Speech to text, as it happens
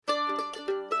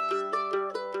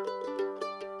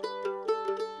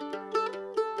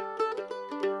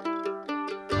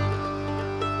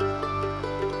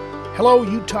Hello,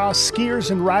 Utah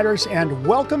skiers and riders, and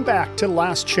welcome back to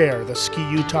Last Chair, the Ski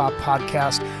Utah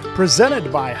podcast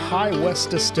presented by High West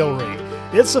Distillery.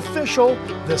 It's official,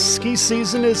 the ski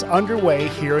season is underway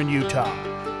here in Utah.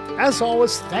 As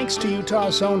always, thanks to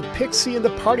Utah's own Pixie and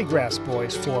the Partygrass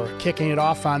Boys for kicking it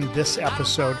off on this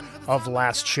episode of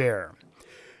Last Chair.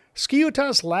 Ski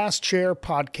Utah's Last Chair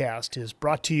podcast is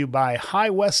brought to you by High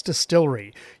West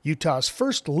Distillery, Utah's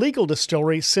first legal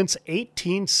distillery since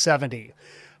 1870.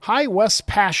 High West's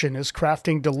passion is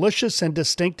crafting delicious and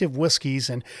distinctive whiskeys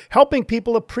and helping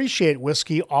people appreciate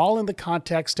whiskey, all in the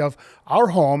context of our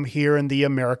home here in the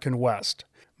American West.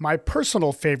 My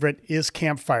personal favorite is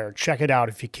Campfire. Check it out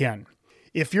if you can.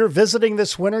 If you're visiting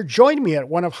this winter, join me at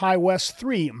one of High West's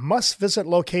 3 must-visit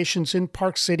locations in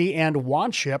Park City and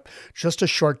Wanship, just a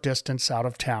short distance out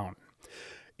of town.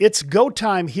 It's go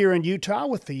time here in Utah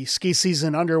with the ski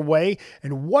season underway,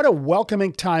 and what a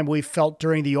welcoming time we felt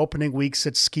during the opening weeks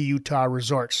at Ski Utah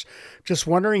resorts. Just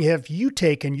wondering, have you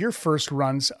taken your first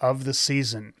runs of the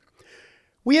season?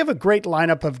 We have a great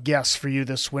lineup of guests for you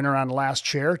this winter on Last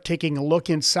Chair, taking a look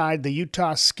inside the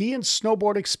Utah ski and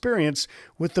snowboard experience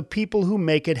with the people who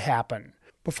make it happen.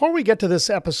 Before we get to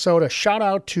this episode, a shout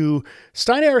out to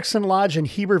Stein Eriksen Lodge in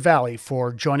Heber Valley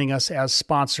for joining us as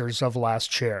sponsors of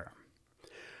Last Chair.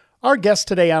 Our guest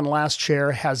today on Last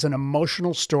Chair has an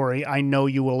emotional story I know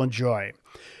you will enjoy.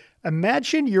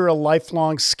 Imagine you're a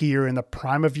lifelong skier in the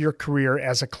prime of your career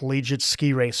as a collegiate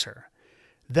ski racer.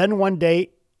 Then one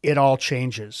day, it all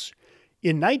changes.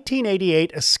 In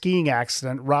 1988, a skiing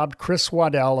accident robbed Chris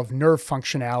Waddell of nerve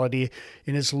functionality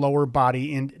in his lower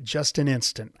body in just an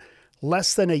instant.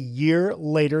 Less than a year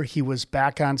later, he was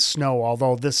back on snow,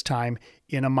 although this time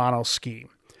in a monoski.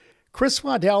 Chris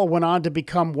Waddell went on to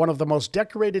become one of the most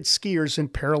decorated skiers in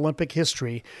Paralympic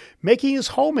history, making his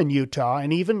home in Utah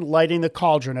and even lighting the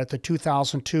cauldron at the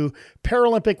 2002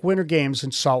 Paralympic Winter Games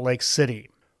in Salt Lake City.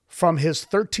 From his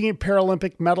 13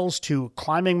 Paralympic medals to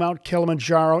climbing Mount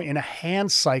Kilimanjaro in a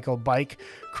hand cycle bike,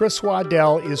 Chris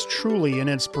Waddell is truly an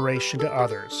inspiration to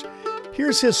others.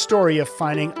 Here's his story of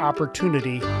finding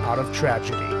opportunity out of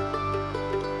tragedy.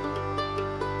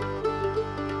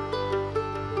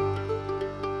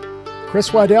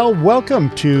 Chris Waddell, welcome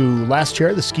to Last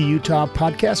Chair, the Ski Utah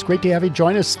podcast. Great to have you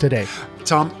join us today.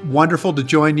 Tom, wonderful to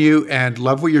join you and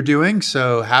love what you're doing.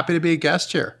 So happy to be a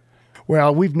guest here.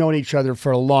 Well, we've known each other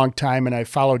for a long time and I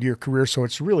followed your career, so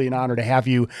it's really an honor to have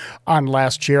you on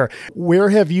Last Chair. Where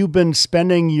have you been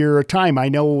spending your time? I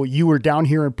know you were down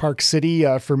here in Park City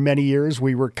for many years.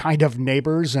 We were kind of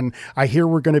neighbors, and I hear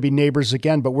we're going to be neighbors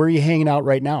again, but where are you hanging out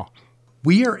right now?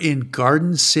 We are in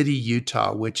Garden City,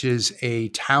 Utah, which is a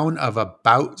town of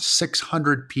about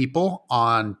 600 people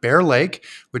on Bear Lake,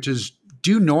 which is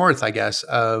due north, I guess,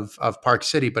 of Park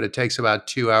City, but it takes about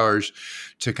 2 hours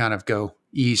to kind of go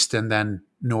east and then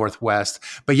northwest.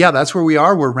 But yeah, that's where we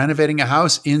are. We're renovating a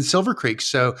house in Silver Creek.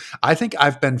 So I think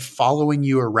I've been following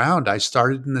you around. I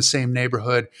started in the same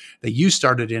neighborhood that you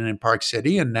started in Park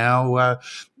City. And now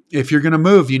if you're going to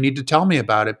move, you need to tell me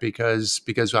about it because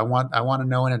I want to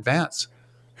know in advance.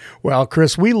 Well,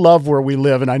 Chris, we love where we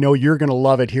live, and I know you're going to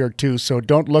love it here too, so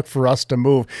don't look for us to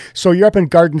move. So you're up in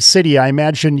Garden City. I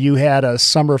imagine you had a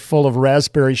summer full of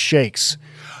raspberry shakes.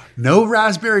 No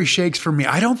raspberry shakes for me.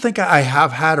 I don't think I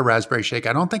have had a raspberry shake.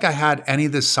 I don't think I had any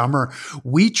this summer.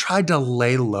 We tried to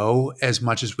lay low as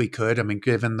much as we could. I mean,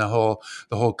 given the whole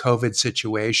COVID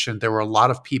situation, there were a lot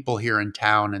of people here in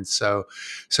town. And so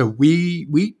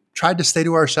we tried to stay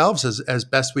to ourselves as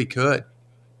best we could.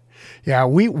 Yeah,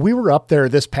 we were up there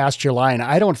this past July, and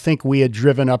I don't think we had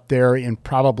driven up there in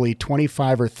probably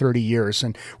 25 or 30 years.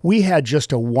 And we had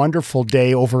just a wonderful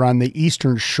day over on the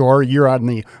eastern shore. You're on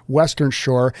the western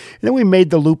shore. And then we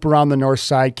made the loop around the north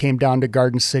side, came down to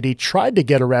Garden City, tried to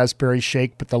get a raspberry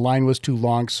shake, but the line was too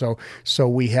long, so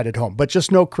we headed home. But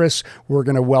just know, Chris, we're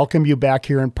going to welcome you back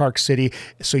here in Park City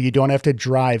so you don't have to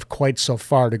drive quite so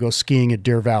far to go skiing at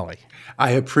Deer Valley.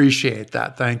 I appreciate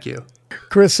that. Thank you.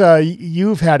 Chris,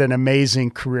 you've had an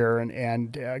amazing career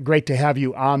and great to have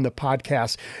you on the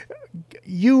podcast.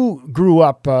 You grew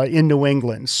up in New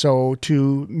England, so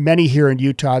to many here in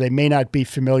Utah, they may not be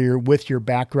familiar with your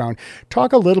background.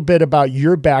 Talk a little bit about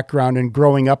your background in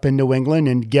growing up in New England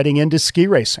and getting into ski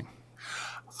racing.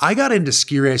 I got into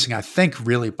ski racing, I think,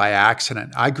 really by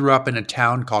accident. I grew up in a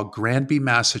town called Granby,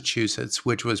 Massachusetts,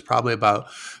 which was probably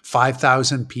about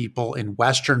 5,000 people in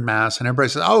Western Mass. And everybody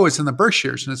says, oh, it's in the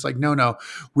Berkshires. And it's like, no,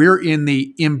 we're in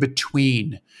the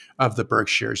in-between of the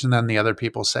Berkshires. And then the other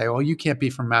people say, well, you can't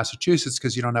be from Massachusetts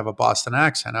because you don't have a Boston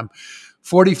accent. I'm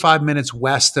 45 minutes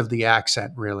west of the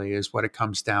accent, really, is what it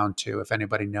comes down to, if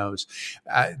anybody knows.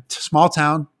 Small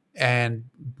town, and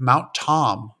Mount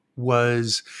Tom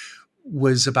was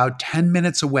about 10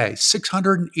 minutes away,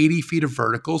 680 feet of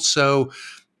vertical. So,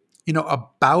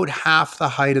 about half the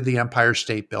height of the Empire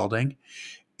State Building.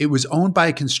 It was owned by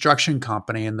a construction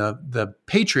company, and the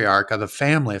patriarch of the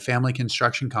family, a family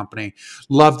construction company,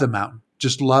 loved the mountain,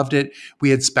 just loved it. We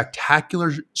had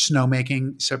spectacular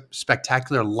snowmaking,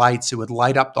 spectacular lights. It would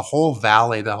light up the whole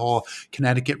valley, the whole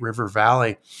Connecticut River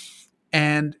Valley.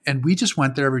 And we just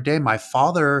went there every day. My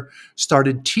father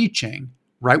started teaching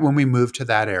right when we moved to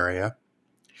that area.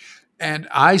 And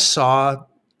I saw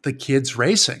the kids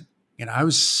racing. I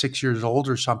was 6 years old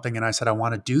or something, and I said, I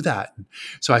want to do that. And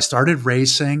so I started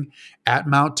racing at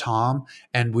Mount Tom,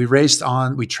 and we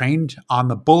trained on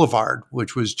the boulevard,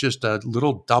 which was just a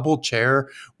little double chair,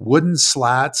 wooden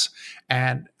slats.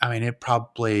 And I mean, it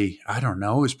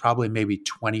was probably maybe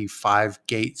 25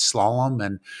 gate slalom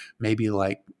and maybe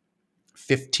like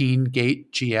 15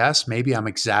 gate GS. Maybe I'm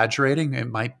exaggerating. It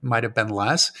might have been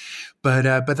less,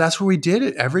 but that's where we did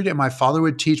it every day. My father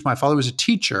would teach. My father was a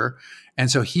teacher, and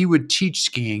so he would teach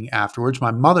skiing afterwards.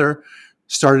 My mother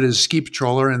started as a ski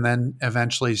patroller and then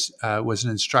eventually was an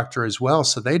instructor as well.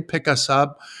 So they'd pick us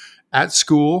up at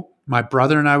school. My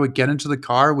brother and I would get into the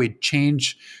car. We'd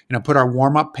change, put our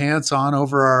warm up pants on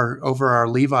over our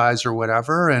Levi's or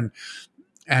whatever,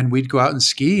 and we'd go out and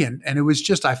ski. And it was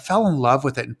just, I fell in love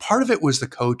with it. And part of it was the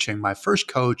coaching. My first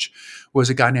coach was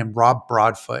a guy named Rob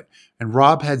Broadfoot. And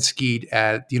Rob had skied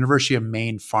at the University of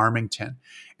Maine, Farmington,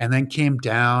 and then came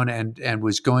down and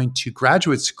was going to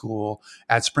graduate school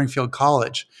at Springfield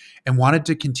College and wanted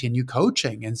to continue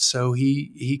coaching. And so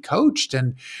he coached.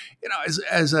 And,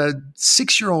 as a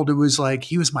 6-year-old, it was like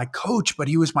he was my coach, but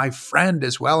he was my friend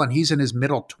as well. And he's in his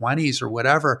middle 20s or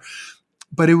whatever.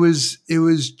 But it was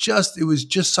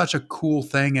just such a cool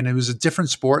thing. And it was a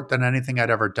different sport than anything I'd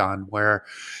ever done, where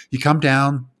you come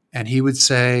down and he would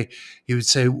tell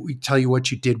you what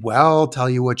you did well, tell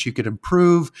you what you could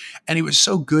improve. And he was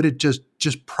so good at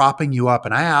just propping you up.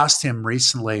 And I asked him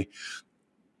recently,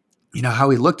 how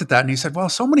he looked at that. And he said, well,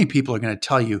 so many people are going to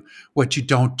tell you what you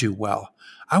don't do well.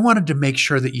 I wanted to make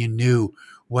sure that you knew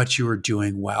what you were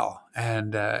doing well.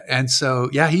 And so,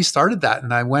 yeah, he started that.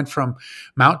 And I went from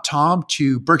Mount Tom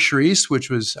to Berkshire East, which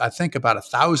was, I think, about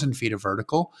 1,000 feet of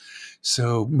vertical.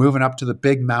 So moving up to the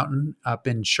big mountain up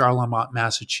in Charlemont,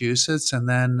 Massachusetts, and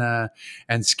then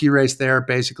and ski race there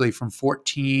basically from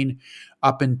 14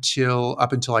 up until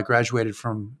I graduated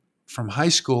from high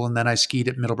school, and then I skied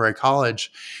at Middlebury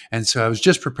College. And so I was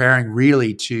just preparing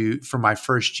really for my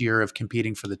first year of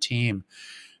competing for the team.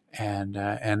 And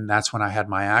that's when I had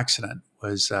my accident.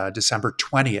 Was December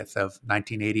 20th of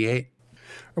 1988.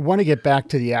 I want to get back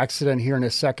to the accident here in a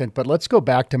second, but let's go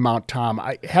back to Mount Tom.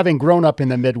 Having grown up in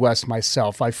the Midwest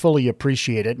myself, I fully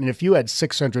appreciate it. And if you had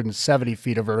 670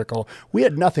 feet of vertical, we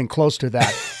had nothing close to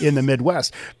that in the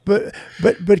Midwest. But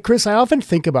Chris, I often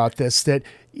think about this, that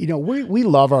we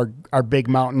love our big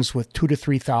mountains with 2,000 to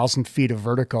 3,000 feet of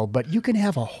vertical, but you can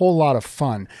have a whole lot of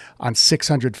fun on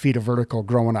 600 feet of vertical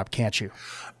growing up, can't you?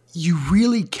 You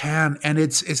really can. And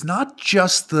it's not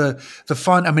just the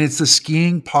fun. I mean, it's the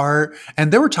skiing part.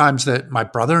 And there were times that my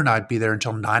brother and I'd be there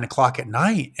until 9 o'clock at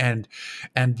night, and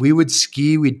we would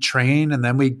ski, we'd train, and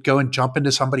then we'd go and jump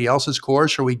into somebody else's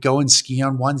course, or we'd go and ski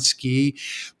on one ski.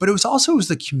 But it was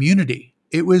the community.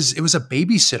 It was a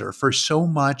babysitter for so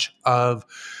much of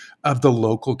the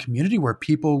local community, where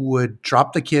people would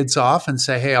drop the kids off and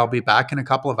say, hey, I'll be back in a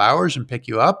couple of hours and pick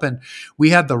you up. And we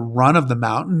had the run of the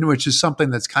mountain, which is something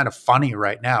that's kind of funny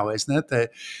right now, isn't it?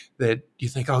 That you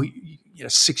think, oh,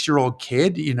 6-year-old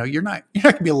kid, you're not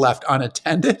going to be left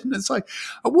unattended. And it's like,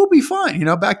 oh, we'll be fine.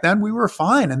 Back then we were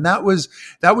fine. And that was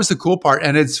the cool part.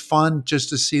 And it's fun just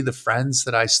to see the friends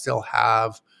that I still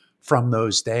have from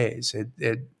those days.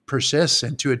 It persists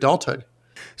into adulthood.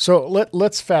 So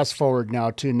let's fast forward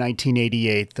now to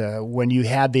 1988, when you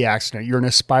had the accident. You're an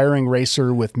aspiring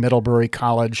racer with Middlebury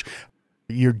College.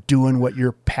 You're doing what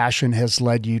your passion has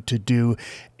led you to do,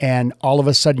 and all of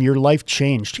a sudden your life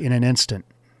changed in an instant.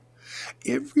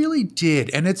 It really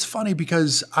did. And it's funny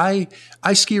because I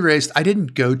ski raced. I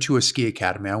didn't go to a ski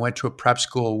academy. I went to a prep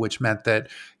school, which meant that,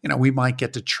 we might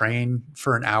get to train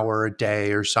for an hour a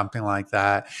day or something like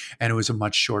that. And it was a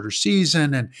much shorter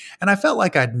season. And I felt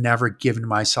like I'd never given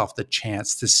myself the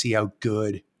chance to see how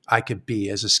good I could be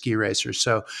as a ski racer.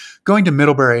 So going to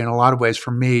Middlebury, in a lot of ways, for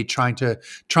me, trying to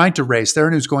race there,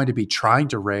 and it was going to be trying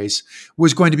to race,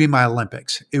 was going to be my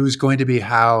Olympics. It was going to be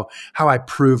how I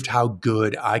proved how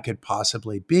good I could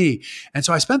possibly be. And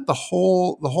so I spent the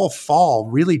whole fall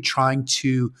really trying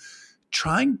to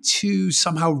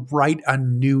somehow write a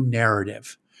new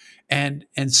narrative. And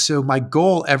so my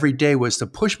goal every day was to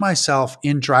push myself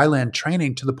in dryland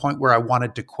training to the point where I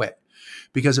wanted to quit.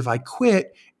 Because if I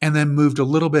quit and then moved a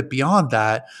little bit beyond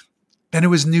that, then it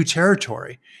was new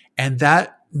territory. And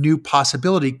that new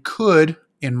possibility could,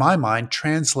 in my mind,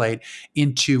 translate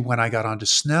into when I got onto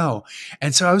snow.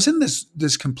 And so I was in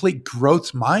this complete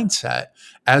growth mindset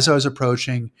as I was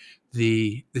approaching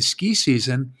the ski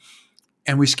season.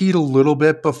 And we skied a little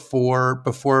bit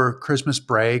before Christmas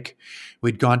break.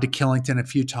 We'd gone to Killington a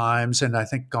few times, and I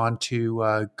think gone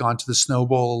to the Snow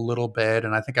Bowl a little bit.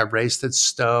 And I think I raced at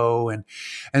Stowe,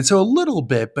 and so a little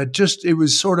bit, but just it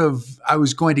was sort of I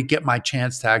was going to get my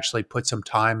chance to actually put some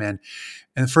time in.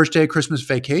 And the first day of Christmas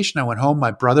vacation, I went home.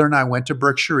 My brother and I went to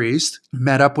Berkshire East,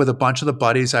 met up with a bunch of the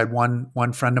buddies. I had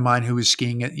one friend of mine who was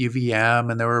skiing at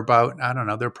UVM, and there were about, I don't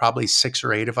know, there were probably 6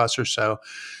 or 8 of us or so.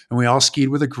 And we all skied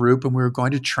with a group, and we were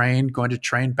going to train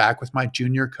back with my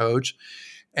junior coach.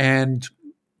 And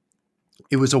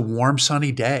it was a warm,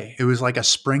 sunny day. It was like a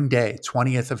spring day,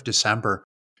 20th of December.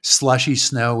 Slushy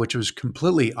snow, which was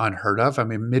completely unheard of. I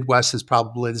mean, Midwest is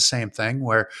probably the same thing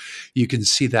where you can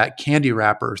see that candy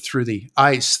wrapper through the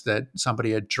ice that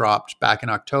somebody had dropped back in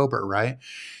October, right?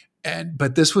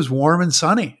 But this was warm and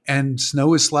sunny, and snow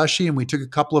was slushy, and we took a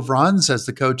couple of runs, as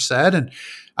the coach said, and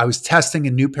I was testing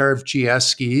a new pair of GS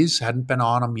skis, hadn't been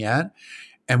on them yet.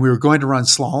 And we were going to run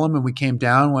slalom, and we came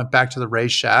down, went back to the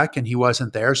race shack, and he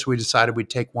wasn't there. So we decided we'd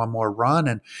take one more run.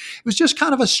 And it was just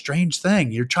kind of a strange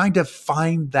thing. You're trying to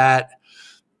find that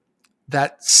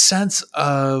sense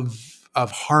of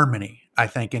harmony, I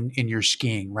think, in your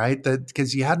skiing, right?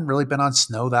 Because you hadn't really been on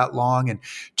snow that long, and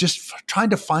just trying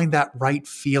to find that right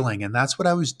feeling. And that's what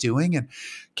I was doing. And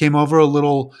came over a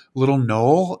little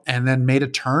knoll, and then made a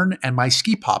turn, and my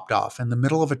ski popped off in the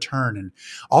middle of a turn. And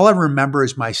all I remember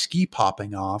is my ski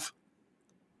popping off.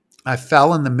 I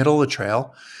fell in the middle of the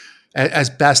trail as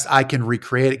best I can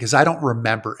recreate it, because I don't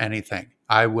remember anything.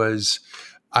 I was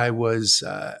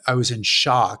in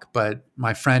shock, but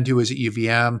my friend who was at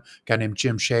UVM, a guy named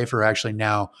Jim Schaefer, actually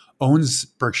now owns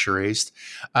Berkshire East.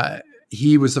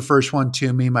 He was the first one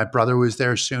to me. My brother was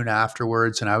there soon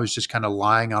afterwards, and I was just kind of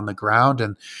lying on the ground,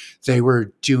 and they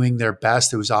were doing their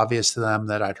best. It was obvious to them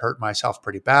that I'd hurt myself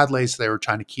pretty badly, so they were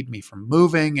trying to keep me from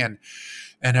moving and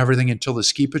everything until the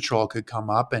ski patrol could come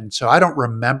up. And so I don't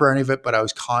remember any of it, but I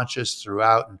was conscious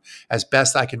throughout, and as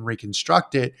best I can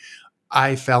reconstruct it,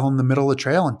 I fell in the middle of the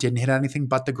trail and didn't hit anything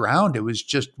but the ground. It was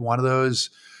just one of those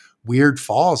weird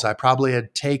falls. I probably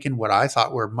had taken what I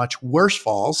thought were much worse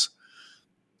falls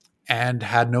and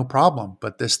had no problem.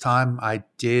 But this time I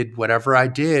did whatever I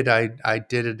did. I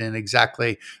did it in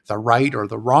exactly the right or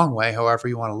the wrong way, however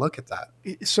you want to look at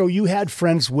that. So you had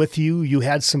friends with you. You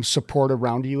had some support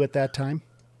around you at that time?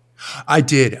 I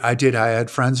did. I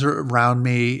had friends around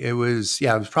me. It was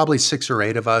probably 6 or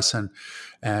 8 of us.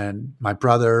 And my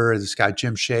brother, this guy,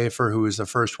 Jim Schaefer, who was the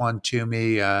first one to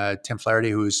me, Tim Flaherty,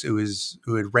 who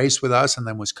had raced with us and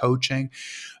then was coaching,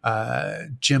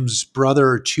 Jim's brother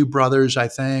or 2 brothers, I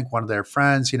think, one of their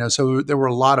friends, so there were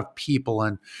a lot of people,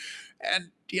 and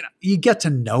you get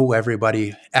to know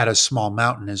everybody at a small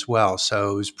mountain as well.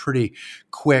 So it was pretty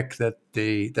quick that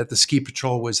the ski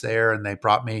patrol was there, and they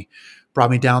brought me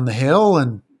down the hill,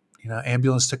 and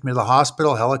ambulance took me to the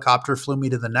hospital, helicopter flew me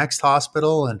to the next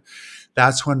hospital. And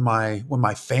that's when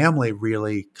my family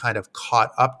really kind of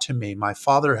caught up to me. My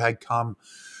father had come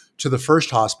to the first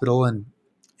hospital, and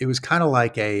it was kind of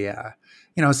like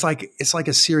it's like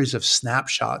a series of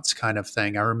snapshots kind of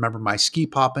thing. I remember my ski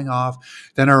popping off.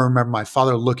 Then I remember my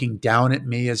father looking down at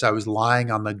me as I was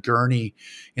lying on the gurney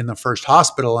in the first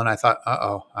hospital. And I thought,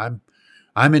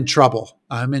 I'm in trouble.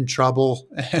 I'm in trouble.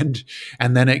 And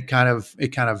then it kind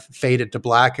of faded to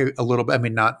black a little bit. I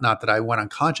mean, not that I went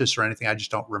unconscious or anything. I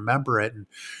just don't remember it. And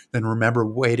then remember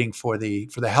waiting for the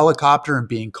helicopter and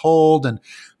being cold.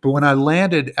 But when I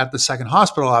landed at the second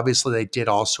hospital, obviously they did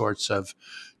all sorts of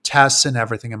tests and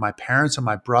everything. And my parents and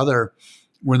my brother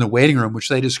were in the waiting room, which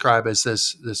they describe as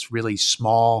this really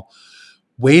small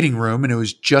waiting room, and it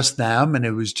was just them, and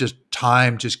it was just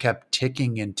time just kept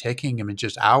ticking and ticking. I mean,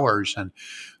 just hours. And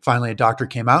finally a doctor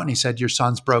came out and he said, "Your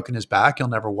son's broken his back. He'll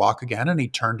never walk again." And he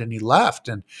turned and he left,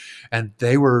 and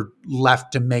they were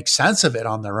left to make sense of it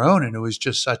on their own. And it was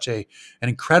just such an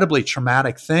incredibly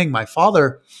traumatic thing. My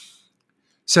father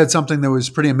said something that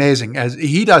was pretty amazing, as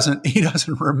he doesn't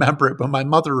remember it, but my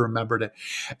mother remembered it.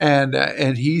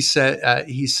 And he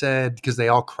said, because they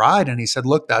all cried, and he said,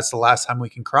 "Look, that's the last time we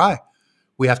can cry.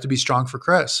 We have to be strong for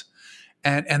Chris."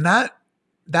 And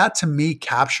that to me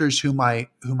captures who my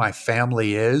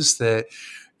family is, that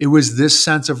it was this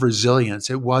sense of resilience.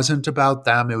 It wasn't about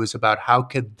them. It was about how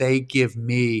could they give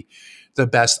me the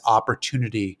best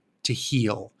opportunity to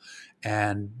heal.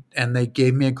 And they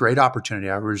gave me a great opportunity.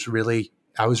 I was really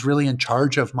in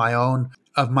charge of my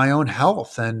own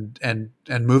health and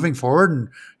moving forward.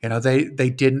 And, they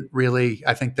didn't really,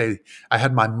 I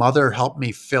had my mother help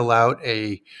me fill out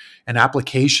an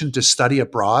application to study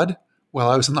abroad while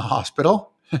I was in the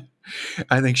hospital.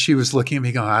 I think she was looking at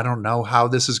me going, I don't know how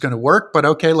this is going to work, but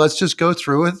okay, let's just go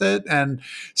through with it and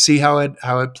see how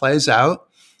it plays out.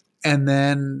 And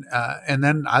then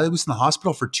I was in the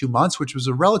hospital for 2 months, which was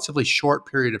a relatively short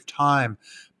period of time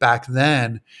back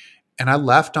then. And I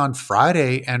left on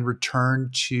Friday and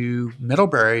returned to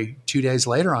Middlebury 2 days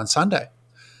later on Sunday.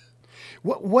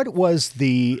 What was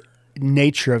the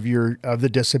nature of the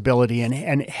disability,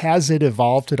 and has it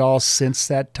evolved at all since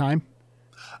that time?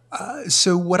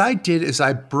 So what I did is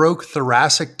I broke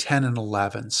thoracic 10 and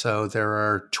 11. So there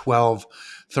are 12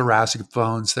 thoracic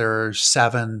bones. There are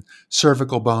 7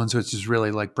 cervical bones, which is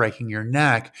really like breaking your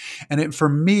neck. And for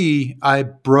me, I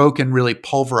broke and really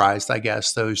pulverized, I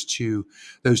guess, those two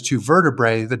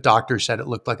vertebrae. The doctor said it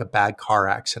looked like a bad car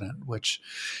accident, which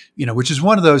is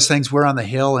one of those things. We're on the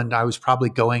hill and I was probably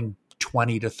going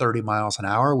 20 to 30 miles an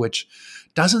hour, which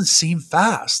doesn't seem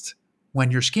fast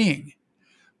when you're skiing.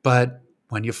 But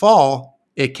when you fall,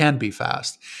 it can be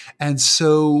fast. And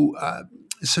so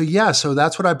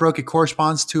that's what I broke. It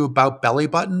corresponds to about belly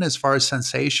button as far as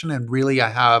sensation. And really, I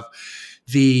have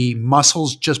the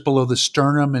muscles just below the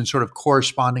sternum and sort of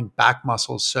corresponding back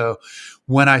muscles. So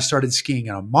when I started skiing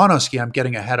in a monoski, I'm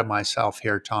getting ahead of myself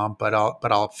here, Tom, but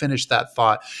I'll finish that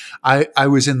thought. I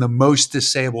was in the most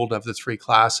disabled of the 3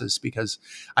 classes because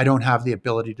I don't have the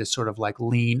ability to sort of like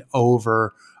lean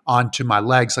over onto my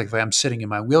legs. Like if I'm sitting in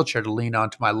my wheelchair, to lean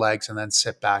onto my legs and then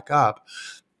sit back up.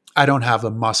 I don't have the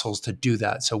muscles to do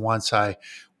that. So once I'm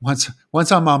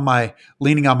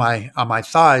leaning on my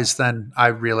thighs, then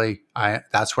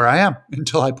that's where I am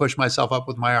until I push myself up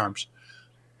with my arms.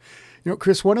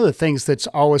 Chris, one of the things that's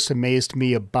always amazed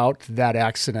me about that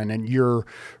accident and your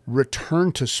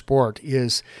return to sport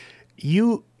is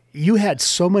you had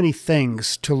so many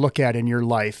things to look at in your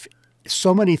life,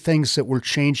 so many things that were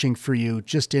changing for you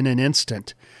just in an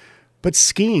instant. But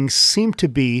skiing seemed to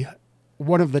be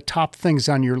one of the top things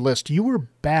on your list. You were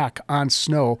back on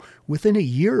snow within a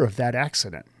year of that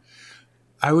accident.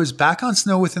 I was back on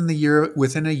snow within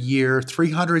a year,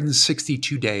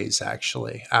 362 days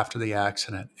actually after the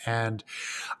accident. And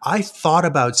I thought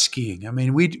about skiing. I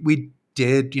mean, we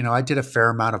did, I did a fair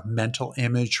amount of mental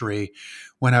imagery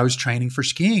when I was training for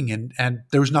skiing, and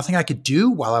there was nothing I could do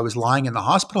while I was lying in the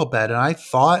hospital bed. And I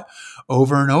thought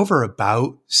over and over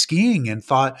about skiing and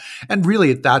really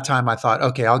at that time I thought,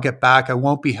 okay, I'll get back. I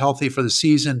won't be healthy for the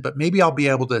season, but maybe I'll be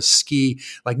able to ski,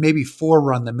 like maybe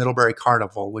forerun the Middlebury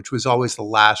Carnival, which was always the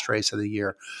last race of the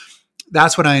year.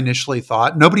 That's what I initially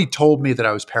thought. Nobody told me that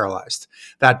I was paralyzed.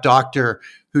 That doctor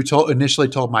who initially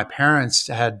told my parents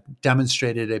had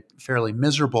demonstrated a fairly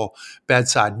miserable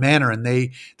bedside manner, and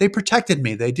they protected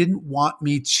me. They didn't want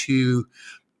me to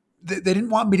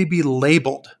be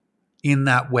labeled in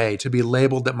that way, to be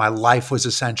labeled that my life was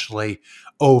essentially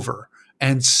over.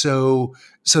 And so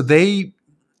they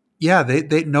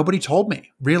nobody told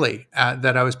me really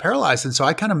that I was paralyzed. And so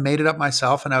I kind of made it up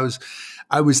myself, and I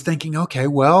was thinking, okay,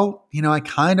 well, I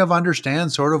kind of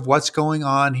understand sort of what's going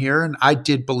on here. And I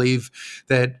did believe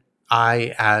that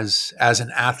I, as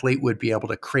an athlete, would be able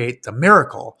to create the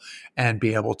miracle and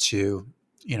be able to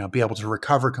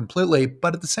recover completely.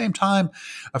 But at the same time,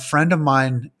 a friend of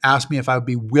mine asked me if I would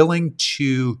be willing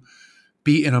to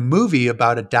be in a movie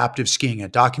about adaptive skiing, a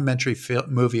documentary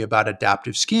movie about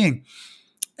adaptive skiing.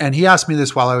 And he asked me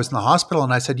this while I was in the hospital.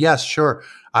 And I said, yes, sure,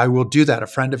 I will do that. A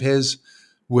friend of his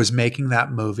was making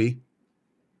that movie.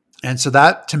 And so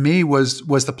that to me was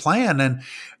the plan.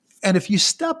 And if you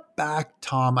step back,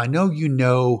 Tom, I know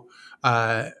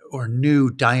or knew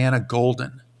Diana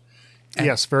Golden.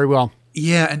 Yes, very well.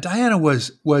 Yeah, and Diana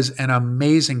was an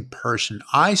amazing person.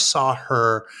 I saw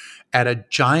her at a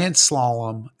giant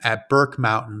slalom at Burke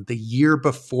Mountain the year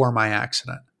before my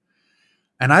accident.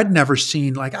 And I'd never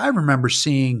seen, I remember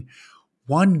seeing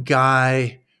one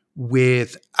guy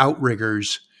with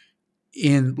outriggers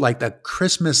in like the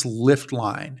Christmas lift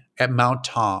line at Mount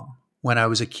Tom when I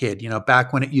was a kid,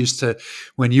 back when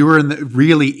when you were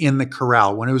really in the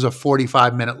corral, when it was a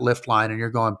 45-minute lift line and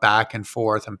you're going back and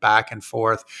forth and back and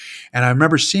forth. And I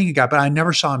remember seeing a guy, but I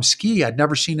never saw him ski. I'd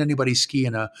never seen anybody ski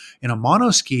in a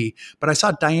monoski, but I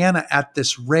saw Diana at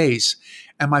this race.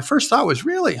 And my first thought was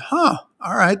really, all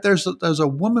right, there's a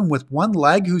woman with one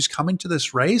leg who's coming to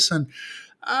this race. And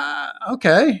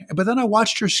okay. But then I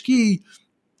watched her ski.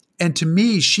 And to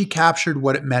me, she captured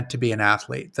what it meant to be an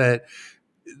athlete, that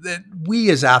that we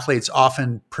as athletes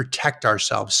often protect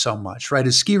ourselves so much, right?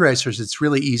 As ski racers, it's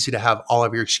really easy to have all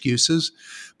of your excuses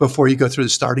before you go through the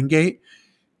starting gate.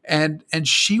 And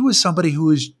she was somebody who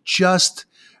was just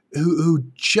who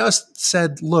just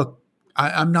said, look,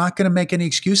 I'm not going to make any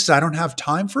excuses. I don't have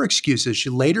time for excuses. She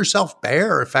laid herself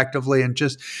bare effectively and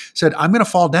just said, I'm going to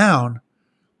fall down,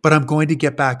 but I'm going to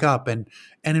get back up. And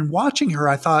in watching her,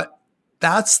 I thought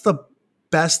that's the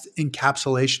best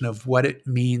encapsulation of what it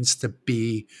means to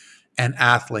be an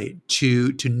athlete,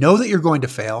 to know that you're going to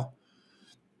fail,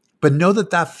 but know that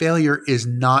that failure is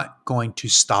not going to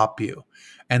stop you,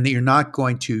 and that you're not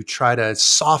going to try to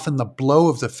soften the blow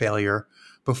of the failure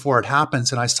before it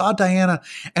happens. And I saw Diana,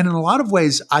 and in a lot of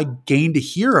ways, I gained a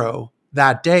hero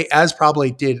that day, as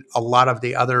probably did a lot of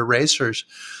the other racers.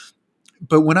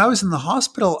 But when I was in the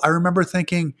hospital, I remember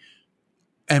thinking,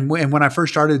 and when I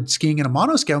first started skiing in a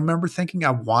monoski, I remember thinking,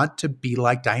 I want to be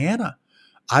like Diana.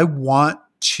 I want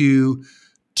to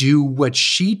do what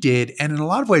she did. And in a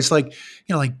lot of ways, like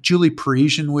Julie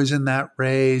Parisian was in that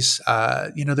race.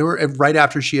 There were right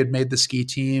after she had made the ski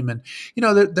team, and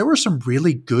there were some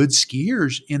really good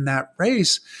skiers in that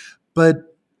race.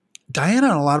 But Diana,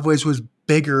 in a lot of ways, was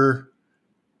bigger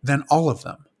than all of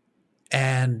them.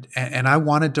 And I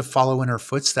wanted to follow in her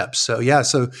footsteps. So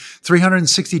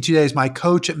 362 days. My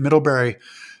coach at Middlebury,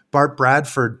 Bart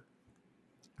Bradford,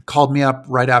 called me up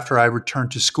right after I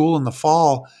returned to school in the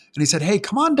fall, and he said, hey,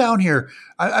 come on down here.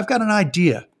 I've got an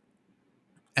idea.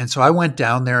 And so I went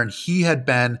down there, and he had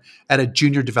been at a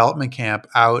junior development camp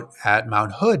out at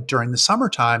Mount Hood during the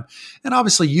summertime. And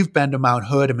obviously you've been to Mount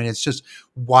Hood. I mean, it's just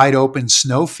wide open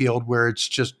snow field where it's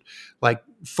just like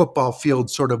football field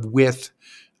sort of with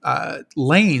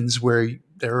lanes where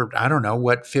there are, I don't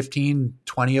know, 15,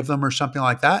 20 of them or something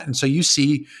like that. And so you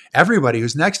see everybody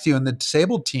who's next to you in the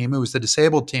disabled team. It was the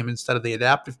disabled team instead of the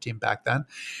adaptive team back then.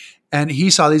 And he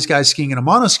saw these guys skiing in a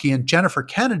monoski, and Jennifer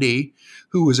Kennedy,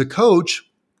 who was a coach,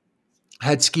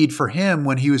 had skied for him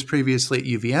when he was previously at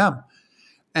UVM.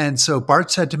 And so Bart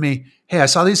said to me, hey, I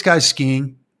saw these guys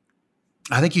skiing.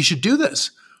 I think you should do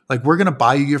this. Like, we're going to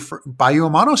buy you a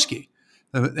monoski.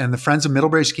 And the Friends of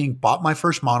Middlebury Skiing bought my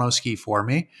first monoski for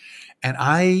me. And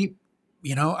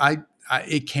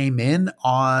it came in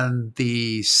on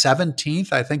the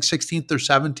 17th, I think 16th or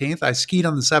 17th. I skied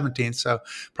on the 17th, so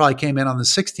probably came in on the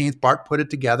 16th. Bart put it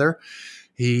together.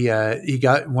 He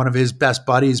got one of his best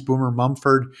buddies, Boomer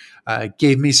Mumford,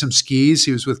 gave me some skis.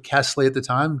 He was with Kesley at the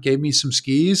time, gave me some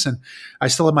skis, and I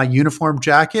still had my uniform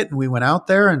jacket, and we went out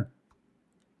there, and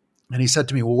he said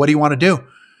to me, well, what do you want to do? And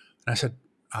I said,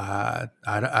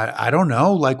 I don't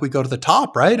know. Like, we go to the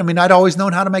top, right? I mean, I'd always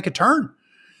known how to make a turn,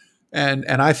 and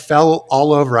I fell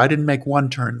all over. I didn't make one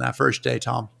turn that first day,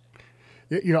 Tom.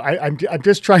 I'm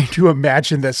just trying to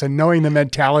imagine this, and knowing the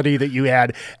mentality that you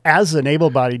had as an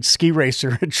able-bodied ski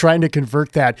racer and trying to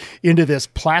convert that into this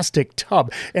plastic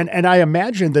tub. And I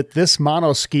imagine that this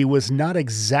monoski was not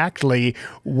exactly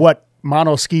what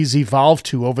monoskis evolved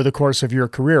to over the course of your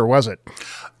career, was it?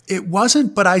 It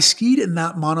wasn't, but I skied in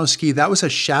that monoski. That was a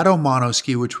Shadow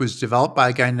monoski, which was developed by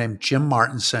a guy named Jim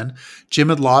Martinson. Jim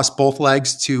had lost both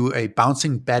legs to a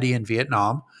bouncing Betty in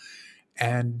Vietnam.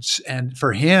 And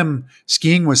for him,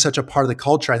 skiing was such a part of the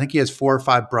culture. I think he has 4 or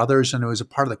 5 brothers, and it was a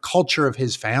part of the culture of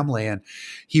his family. And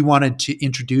he wanted to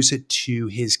introduce it to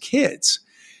his kids.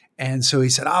 And so he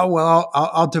said, oh, well,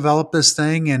 I'll develop this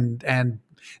thing, and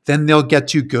then they'll get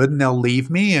too good and they'll leave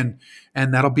me, and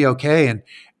that'll be okay. And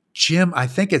Jim, I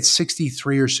think at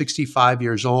 63 or 65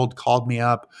 years old, called me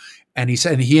up, and he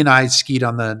said, and he and I skied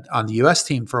on the US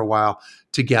team for a while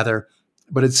together.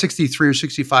 But at 63 or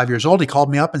 65 years old, he called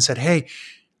me up and said, hey,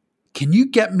 can you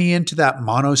get me into that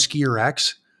Monoskier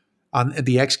X on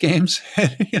the X Games?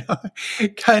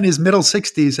 Guy in his middle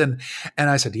 60s. And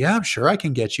I said, yeah, I'm sure I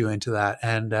can get you into that.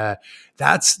 And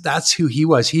that's who he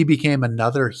was. He became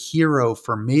another hero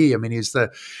for me. I mean, he's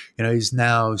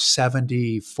now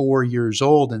 74 years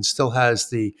old and still has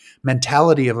the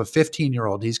mentality of a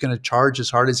 15-year-old. He's going to charge as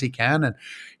hard as he can. And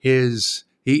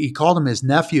he called them his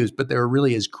nephews, but they were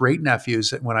really his great nephews.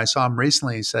 When I saw him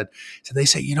recently, he said, they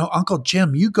say, Uncle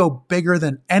Jim, you go bigger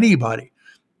than anybody.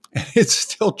 And it's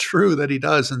still true that he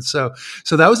does. And so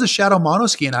that was the Shadow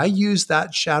monoski. And I used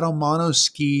that Shadow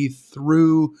monoski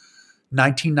through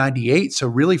 1998. So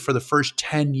really for the first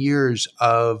 10 years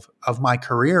of my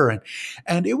career.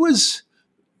 And it was,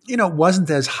 it wasn't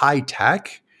as high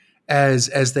tech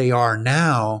as they are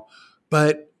now,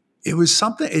 but it was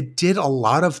something, it did a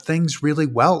lot of things really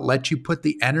well. It let you put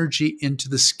the energy into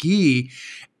the ski.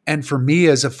 And for me,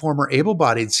 as a former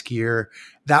able-bodied skier,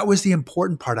 that was the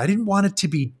important part. I didn't want it to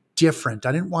be different.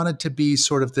 I didn't want it to be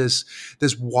sort of this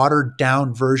watered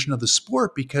down version of the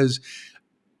sport, because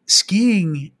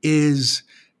skiing is,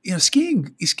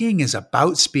 skiing is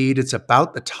about speed. It's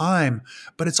about the time,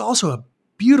 but it's also a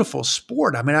beautiful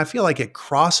sport. I mean, I feel like it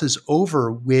crosses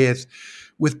over with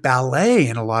ballet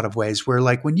in a lot of ways, where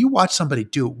like when you watch somebody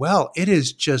do it well, it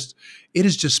is just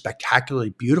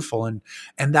spectacularly beautiful. And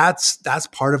that's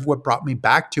part of what brought me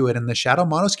back to it. And the Shadow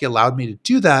Monoski allowed me to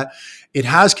do that. It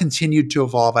has continued to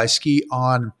evolve. I ski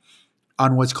on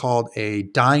what's called a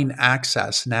Dyne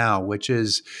Access now, which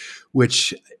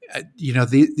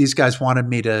these guys wanted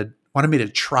me to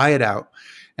try it out.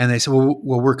 And they said,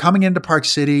 well, we're coming into Park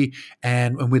City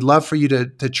and we'd love for you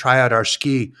to try out our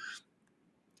ski.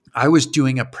 I was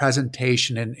doing a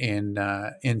presentation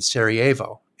in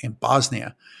Sarajevo in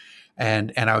Bosnia,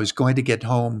 and I was going to get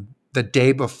home the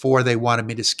day before they wanted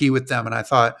me to ski with them. And I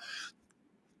thought,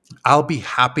 I'll be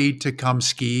happy to come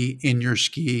ski in your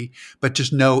ski, but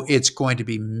just know it's going to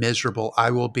be miserable.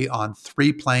 I will be on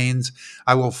 3 planes.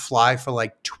 I will fly for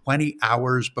like 20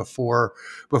 hours before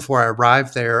I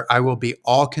arrive there. I will be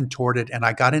all contorted. And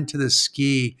I got into the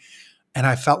ski and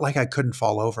I felt like I couldn't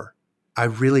fall over. I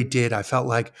really did. I felt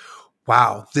like,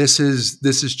 wow, this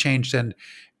has changed. And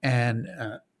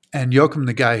Joachim,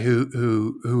 the guy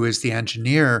who is the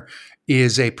engineer,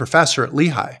 is a professor at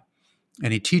Lehigh,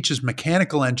 and he teaches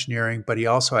mechanical engineering, but he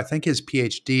also, I think his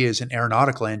PhD is in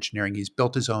aeronautical engineering. He's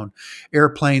built his own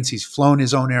airplanes. He's flown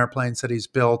his own airplanes that he's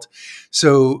built.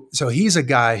 So he's a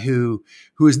guy who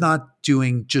is not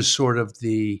doing just sort of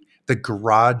the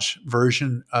garage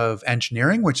version of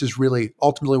engineering, which is really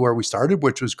ultimately where we started,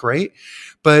 which was great.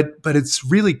 But it's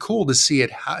really cool to see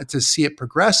it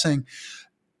progressing,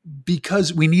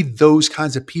 because we need those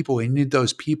kinds of people. We need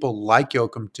those people like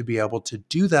Joachim to be able to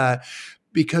do that,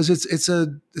 because it's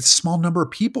a small number of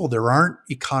people. There aren't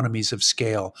economies of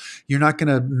scale. You're not going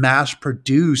to mass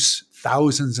produce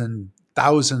thousands and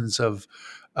thousands of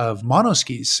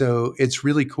monoskis. So it's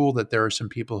really cool that there are some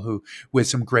people who, with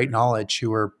some great knowledge,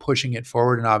 who are pushing it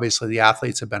forward. And obviously the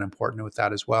athletes have been important with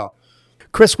that as well.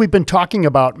 Chris, we've been talking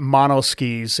about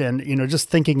monoskis and, just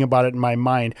thinking about it in my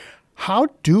mind, how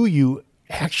do you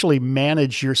actually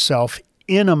manage yourself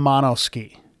in a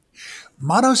monoski?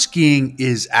 Monoskiing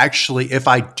is actually, if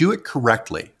I do it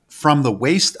correctly, from the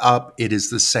waist up, it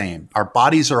is the same. Our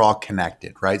bodies are all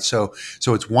connected, right? So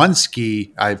it's one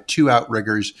ski. I have 2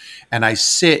 outriggers, and I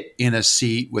sit in a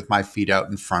seat with my feet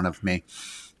out in front of me.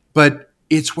 But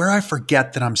it's where I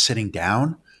forget that I'm sitting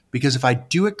down, because if I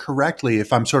do it correctly,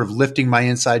 if I'm sort of lifting my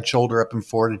inside shoulder up and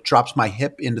forward, it drops my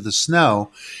hip into the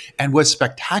snow. And what's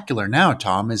spectacular now,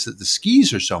 Tom, is that the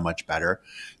skis are so much better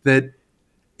that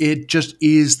it just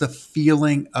is the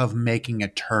feeling of making a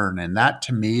turn. And that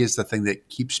to me is the thing that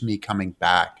keeps me coming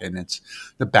back. And it's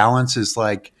the balance is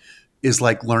like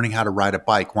learning how to ride a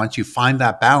bike. Once you find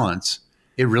that balance,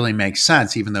 it really makes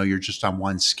sense, even though you're just on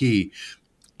one ski.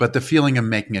 But the feeling of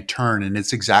making a turn, and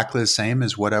it's exactly the same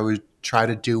as what I would try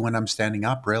to do when I'm standing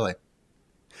up, really.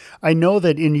 I know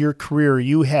that in your career,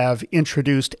 you have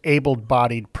introduced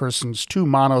able-bodied persons to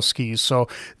monoskis so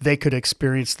they could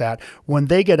experience that. When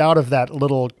they get out of that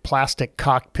little plastic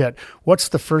cockpit, what's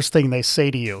the first thing they say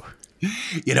to you?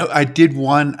 I did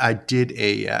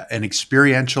an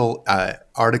experiential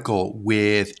article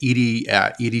with Edie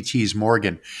Tease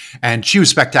Morgan, and she was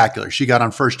spectacular. She got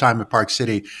on first time at Park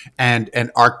City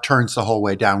and arc turns the whole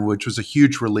way down, which was a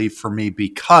huge relief for me,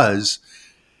 because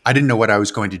I didn't know what I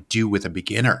was going to do with a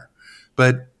beginner.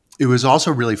 But it was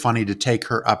also really funny to take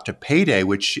her up to Payday,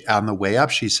 which on the way up,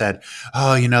 she said,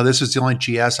 oh, this is the only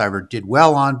GS I ever did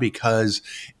well on because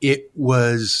it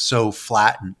was so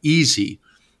flat and easy.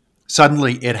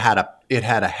 Suddenly it had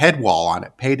a head wall on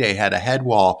it. Payday had a head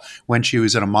wall when she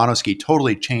was in a monoski,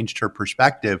 totally changed her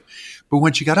perspective. But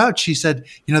when she got out, she said,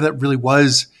 that really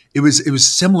was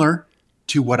similar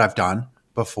to what I've done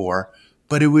before,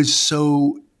 but it was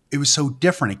so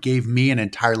different. It gave me an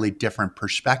entirely different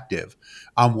perspective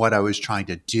on what I was trying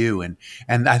to do. And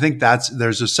I think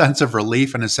there's a sense of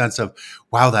relief and a sense of,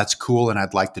 wow, that's cool. And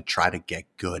I'd like to try to get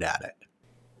good at it.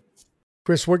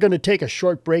 Chris, we're going to take a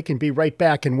short break and be right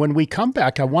back. And when we come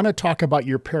back, I want to talk about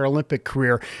your Paralympic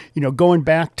career. Going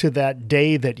back to that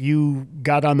day that you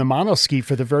got on the monoski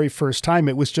for the very first time,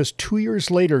 it was just 2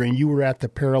 years later and you were at the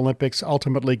Paralympics,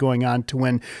 ultimately going on to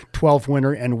win 12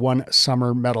 winter and 1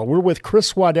 summer medal. We're with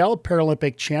Chris Waddell,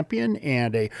 Paralympic champion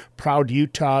and a proud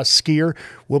Utah skier.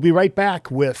 We'll be right back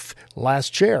with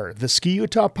Last Chair, the Ski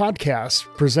Utah podcast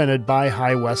presented by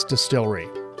High West Distillery.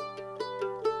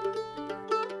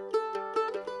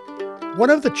 One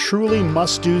of the truly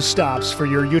must-do stops for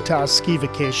your Utah ski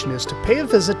vacation is to pay a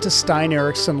visit to Stein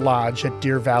Eriksen Lodge at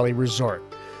Deer Valley Resort.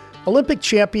 Olympic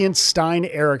champion Stein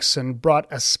Eriksen brought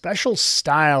a special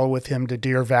style with him to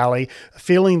Deer Valley, a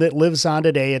feeling that lives on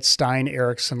today at Stein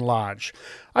Eriksen Lodge.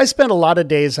 I spent a lot of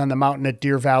days on the mountain at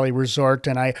Deer Valley Resort,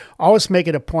 and I always make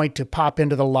it a point to pop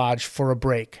into the lodge for a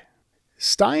break.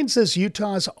 Stein's is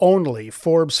Utah's only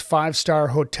Forbes 5-star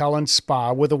hotel and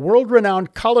spa with a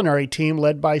world-renowned culinary team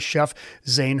led by Chef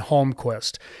Zane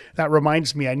Holmquist. That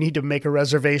reminds me, I need to make a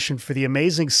reservation for the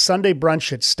amazing Sunday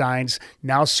brunch at Stein's,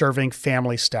 now serving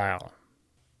family style.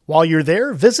 While you're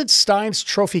there, visit Stein's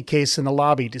trophy case in the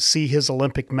lobby to see his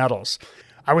Olympic medals.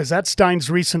 I was at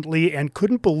Stein's recently and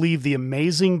couldn't believe the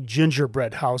amazing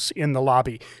gingerbread house in the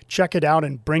lobby. Check it out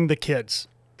and bring the kids.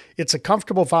 It's a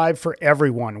comfortable vibe for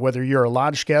everyone, whether you're a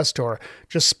lodge guest or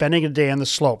just spending a day on the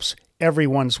slopes.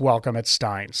 Everyone's welcome at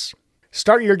Stein's.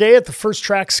 Start your day at the First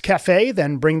Tracks Cafe,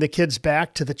 then bring the kids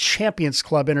back to the Champions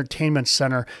Club Entertainment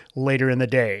Center later in the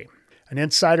day. An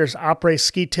insider's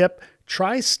après-ski tip,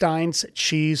 try Stein's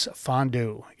cheese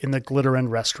fondue in the Glitterin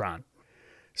restaurant.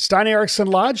 Stein Eriksen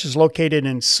Lodge is located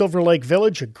in Silver Lake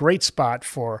Village, a great spot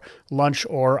for lunch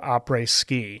or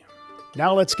après-ski.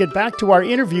 Now let's get back to our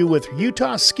interview with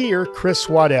Utah skier Chris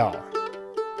Waddell.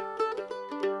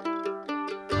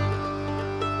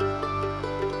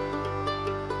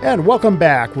 And welcome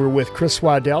back. We're with Chris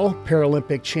Waddell,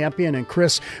 Paralympic champion. And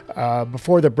Chris,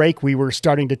 before the break, we were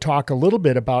starting to talk a little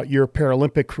bit about your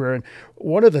Paralympic career. And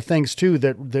one of the things, too,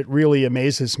 that really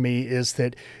amazes me is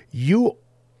that you,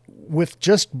 with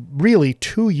just really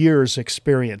 2 years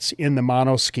experience in the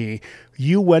monoski,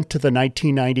 you went to the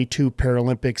 1992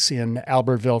 Paralympics in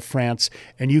Albertville, France,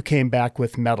 and you came back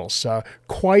with medals.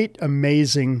 Quite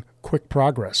amazing, quick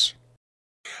progress.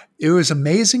 It was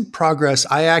amazing progress.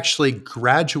 I actually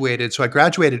graduated. So I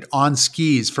graduated on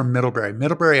skis from Middlebury.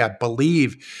 Middlebury, I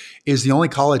believe, is the only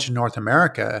college in North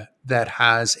America that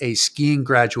has a skiing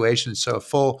graduation. So a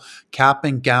full cap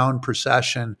and gown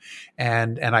procession.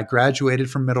 And I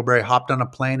graduated from Middlebury, hopped on a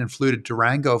plane and flew to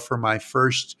Durango for my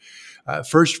first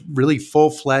really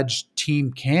full-fledged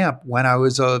team camp when I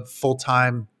was a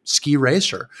full-time ski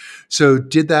racer. So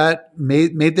did that,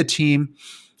 made the team.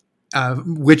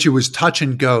 Which it was touch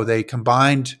and go. They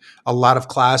combined a lot of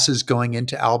classes going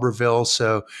into Albertville.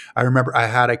 So I remember I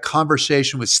had a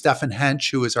conversation with Stefan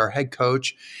Hench, who was our head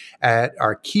coach at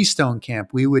our Keystone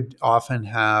camp. We would often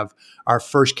have our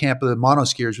first camp of the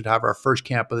monoskiers would have our first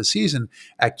camp of the season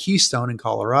at Keystone in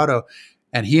Colorado.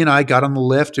 And he and I got on the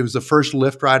lift. It was the first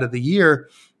lift ride of the year,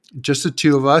 just the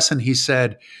two of us. And he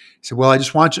said, well, I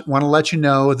just want to let you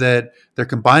know that they're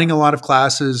combining a lot of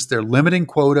classes. They're limiting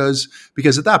quotas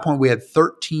because at that point we had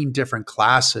 13 different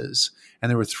classes and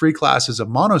there were 3 classes of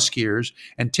monoskiers.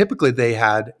 And typically they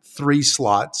had 3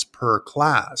 slots per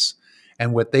class.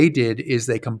 And what they did is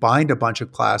they combined a bunch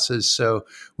of classes. So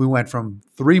we went from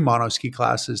 3 monoski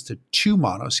classes to 2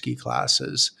 monoski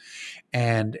classes.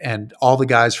 And all the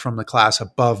guys from the class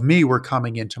above me were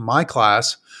coming into my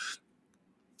class.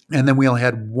 And then we only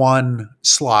had 1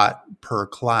 slot per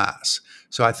class.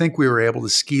 So I think we were able to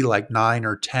ski like 9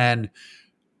 or 10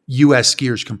 U.S.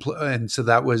 skiers. And so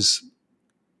that was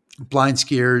blind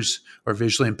skiers or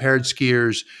visually impaired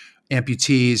skiers,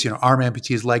 amputees, arm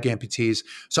amputees, leg amputees.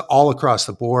 So all across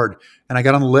the board. And I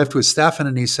got on the lift with Stefan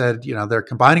and he said, they're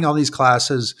combining all these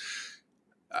classes.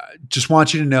 Just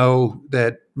want you to know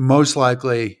that most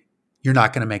likely you're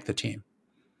not going to make the team.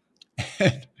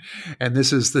 And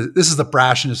this is the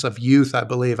brashness of youth, I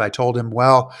believe. I told him,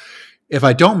 well, if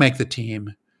I don't make the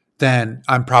team, then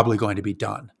I'm probably going to be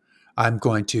done. I'm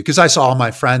going to, because I saw all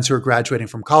my friends who were graduating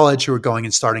from college who were going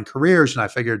and starting careers. And I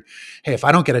figured, hey, if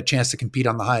I don't get a chance to compete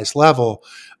on the highest level,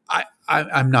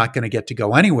 I'm not going to get to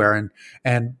go anywhere.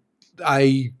 And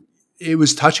it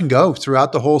was touch and go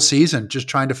throughout the whole season, just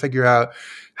trying to figure out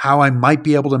how I might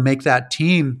be able to make that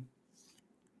team.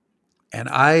 And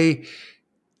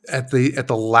at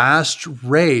the last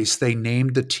race, they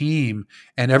named the team,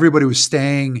 and everybody was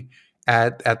staying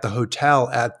at the hotel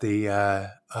at the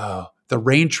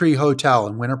Raintree Hotel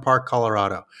in Winter Park,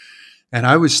 Colorado. And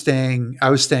I was staying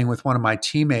with one of my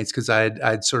teammates because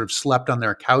I'd sort of slept on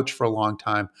their couch for a long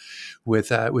time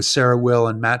with Sarah Will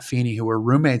and Matt Feeney, who were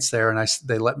roommates there, and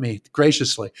they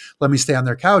graciously let me stay on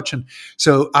their couch. And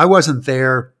so I wasn't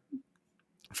there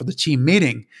for the team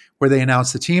meeting where they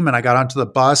announced the team, and I got onto the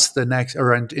bus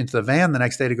into the van the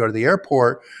next day to go to the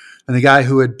airport. And the guy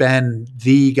who had been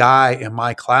the guy in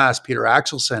my class, Peter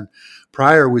Axelson,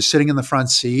 prior, was sitting in the front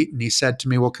seat, and he said to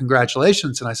me, well,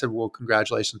 congratulations. And I said, well,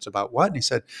 congratulations about what? And he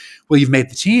said, well, you've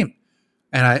made the team.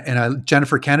 And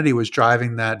Jennifer Kennedy was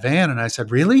driving that van. And I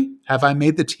said, really? Have I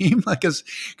made the team? Because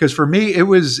for me, it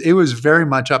was very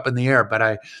much up in the air,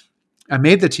 but I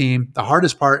made the team. The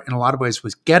hardest part in a lot of ways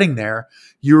was getting there.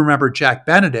 You remember Jack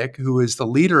Benedict, who is the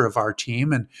leader of our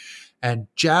team. And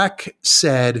Jack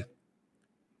said,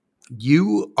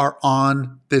 you are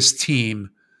on this team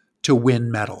to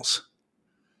win medals.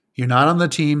 You're not on the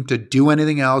team to do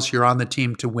anything else. You're on the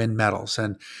team to win medals.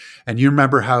 And you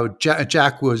remember how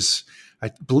Jack was,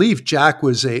 I believe Jack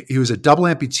was he was a double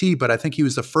amputee, but I think he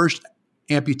was the first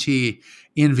amputee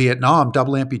in Vietnam,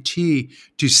 double amputee,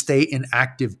 to stay in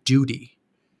active duty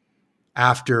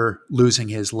after losing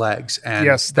his legs. And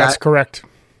yes, that's correct.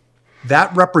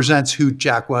 That represents who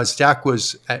Jack was. Jack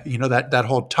was, that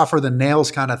whole tougher than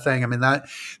nails kind of thing. I mean, that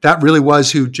really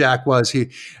was who Jack was.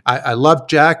 I loved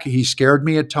Jack. He scared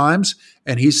me at times,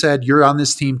 and he said, "You're on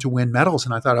this team to win medals."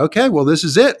 And I thought, okay, well, this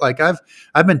is it. Like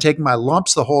I've been taking my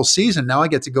lumps the whole season. Now I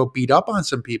get to go beat up on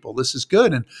some people. This is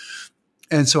good.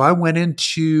 And so I went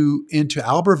into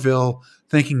Albertville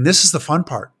thinking this is the fun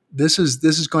part. This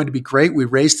is going to be great. We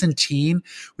raced in teen.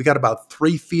 We got about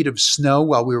 3 feet of snow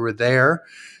while we were there.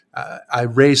 I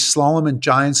raced slalom and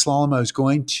giant slalom. I was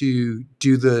going to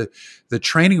do the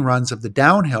training runs of the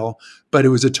downhill, but it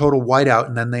was a total whiteout.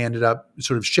 And then they ended up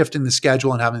sort of shifting the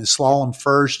schedule and having the slalom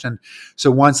first. And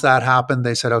so once that happened,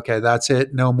 they said, okay, that's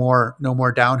it. No more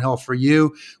downhill for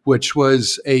you, which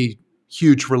was a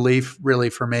huge relief really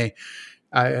for me.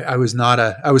 I was not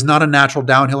a natural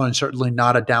downhiller, and certainly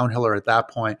not a downhiller at that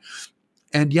point.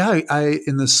 And yeah,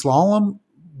 in the slalom,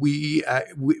 we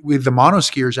the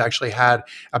monoskiers actually had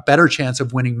a better chance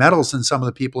of winning medals than some of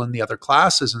the people in the other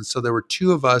classes. And so there were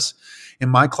 2 of us in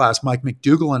my class, Mike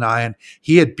McDougall and I, and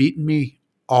he had beaten me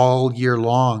all year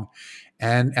long.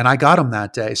 And I got him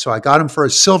that day. So I got him for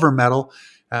a silver medal.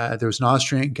 There was an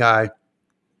Austrian guy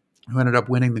who ended up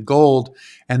winning the gold.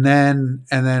 And then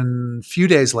a few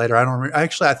days later, I don't remember,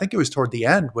 actually, I think it was toward the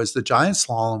end, was the giant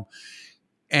slalom.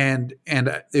 And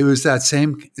it was that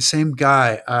same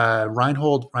guy,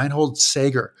 Reinhold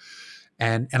Sager,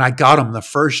 and I got him the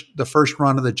first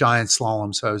run of the giant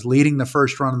slalom. So I was leading the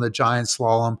first run of the giant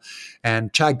slalom,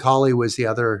 and Chad Colley was the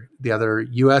other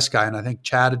U.S. guy, and I think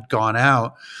Chad had gone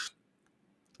out,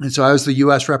 and so I was the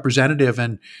U.S. representative,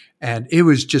 and it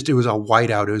was a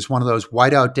whiteout. It was one of those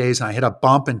whiteout days, and I hit a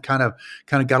bump and kind of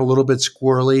got a little bit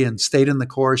squirrely and stayed in the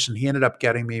course. And he ended up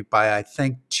getting me by, I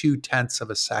think, 0.2 of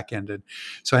a second. And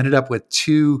so I ended up with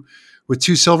two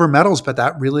silver medals. But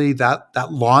that really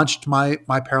that launched my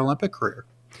Paralympic career.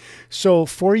 So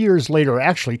 4 years later,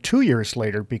 actually 2 years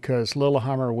later, because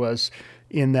Lillehammer was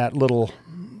in that little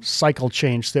cycle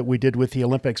change that we did with the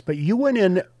Olympics, but you went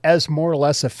in as more or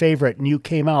less a favorite, and you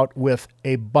came out with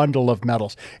a bundle of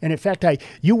medals. And in fact,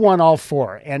 you won all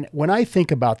 4. And when I think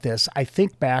about this, I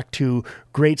think back to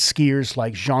great skiers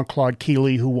like Jean-Claude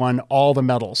Killy, who won all the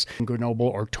medals in Grenoble,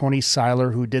 or Tony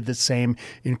Seiler, who did the same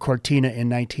in Cortina in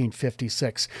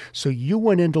 1956. So you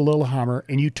went into Lillehammer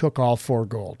and you took all 4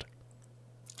 gold.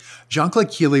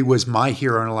 Jean-Claude Killy was my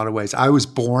hero in a lot of ways. I was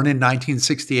born in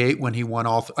 1968 when he won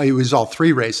it was all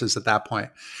 3 races at that point.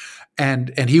 And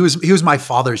he was my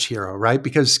father's hero, right?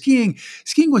 Because skiing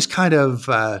was kind of,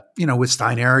 with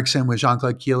Stein Eriksen, with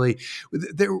Jean-Claude Killy,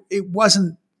 it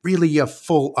wasn't really a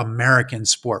full American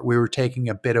sport. We were taking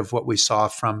a bit of what we saw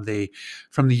from the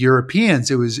Europeans.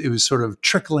 It was sort of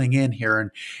trickling in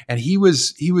here, and he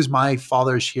was my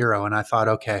father's hero. And I thought,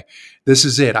 okay, this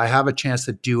is it. I have a chance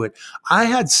to do it. I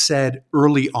had said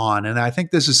early on, and I think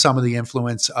this is some of the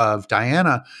influence of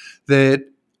Diana, that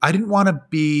I didn't want to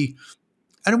be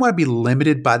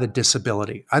limited by the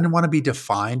disability. I didn't want to be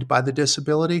defined by the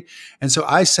disability. And so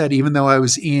I said, even though I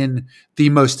was in the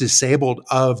most disabled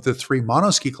of the 3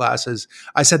 monoski classes,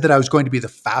 I said that I was going to be the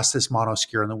fastest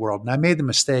monoskier in the world. And I made the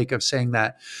mistake of saying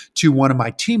that to one of my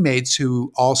teammates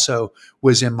who also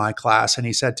was in my class. And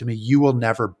he said to me, "You will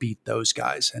never beat those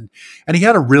guys." And he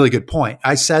had a really good point.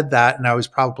 I said that, and I was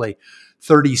probably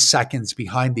 30 seconds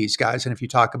behind these guys. And if you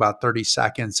talk about 30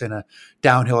 seconds in a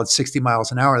downhill at 60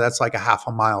 miles an hour, that's like a half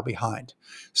a mile behind.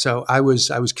 So I was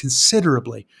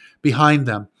considerably behind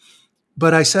them.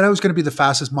 But I said I was going to be the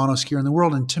fastest monoskier in the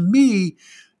world. And to me,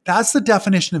 that's the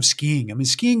definition of skiing. I mean,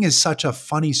 skiing is such a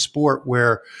funny sport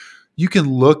where you can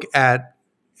look at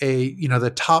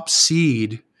the top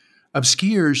seed of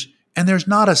skiers, and there's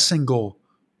not a single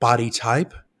body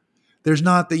type. There's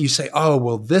not that you say, oh,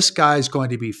 well, this guy's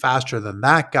going to be faster than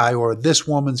that guy, or this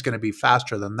woman's going to be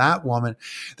faster than that woman.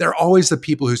 They're always the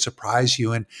people who surprise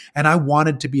you. And I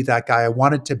wanted to be that guy. I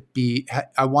wanted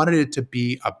it to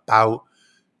be about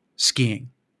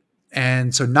skiing.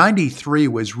 And so 93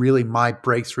 was really my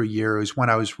breakthrough year. It was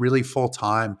when I was really full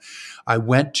time. I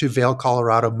went to Vail,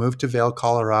 Colorado, moved to Vail,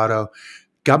 Colorado,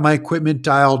 got my equipment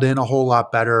dialed in a whole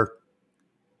lot better.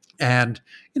 And,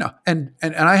 and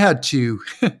I had to,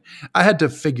 I had to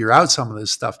figure out some of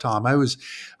this stuff, Tom. I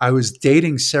was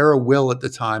dating Sarah Will at the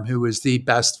time, who was the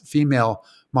best female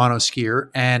monoskier.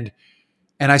 And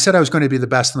I said I was going to be the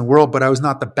best in the world, but I was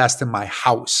not the best in my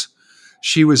house.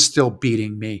 She was still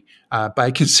beating me by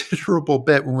a considerable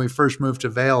bit when we first moved to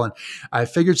Vail. And I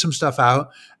figured some stuff out.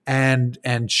 And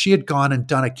she had gone and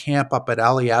done a camp up at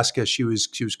Alyeska. She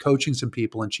was coaching some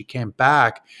people, and she came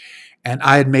back, and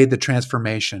I had made the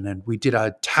transformation. And we did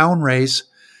a town race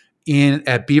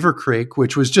at Beaver Creek,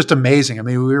 which was just amazing. I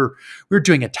mean, we were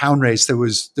doing a town race that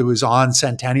was on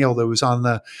Centennial, that was on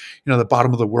the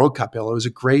bottom of the World Cup hill. It was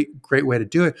a great way to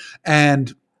do it.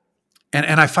 And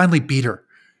I finally beat her.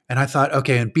 And I thought,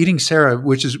 okay, and beating Sarah,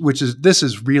 this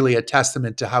is really a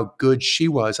testament to how good she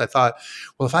was. I thought,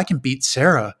 well, if I can beat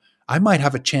Sarah, I might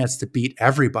have a chance to beat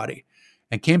everybody.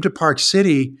 And came to Park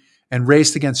City and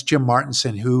raced against Jim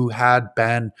Martinson, who had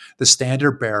been the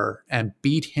standard bearer, and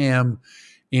beat him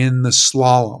in the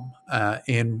slalom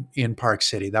in Park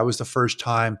City. That was the first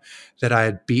time that I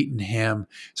had beaten him.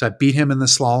 So I beat him in the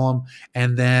slalom,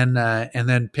 and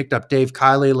then picked up Dave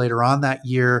Kiley later on that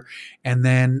year, and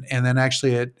then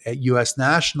actually at U.S.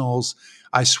 Nationals,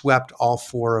 I swept all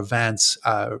 4 events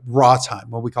raw time,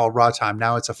 what we call raw time.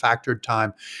 Now it's a factored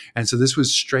time, and so this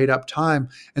was straight up time.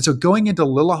 And so going into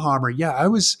Lillehammer, I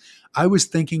was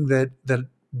thinking that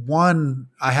one,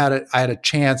 I had a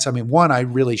chance. I mean, one, I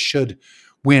really should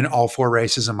win all 4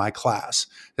 races in my class,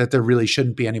 that there really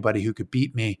shouldn't be anybody who could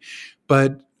beat me.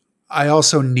 But I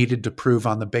also needed to prove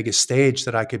on the biggest stage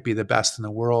that I could be the best in the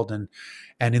world. And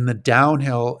in the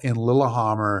downhill in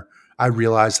Lillehammer, I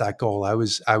realized that goal. I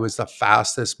was the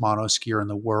fastest monoskier in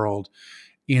the world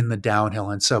in the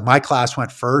downhill. And so my class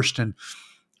went first, and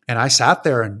I sat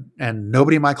there, and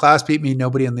nobody in my class beat me.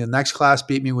 Nobody in the next class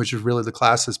beat me, which is really the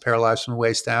class that's paralyzed from the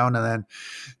waist down. And then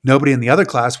nobody in the other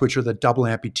class, which are the double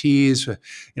amputees,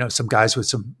 some guys with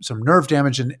some nerve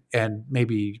damage and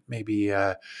maybe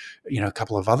a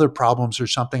couple of other problems or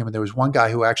something. I mean, there was one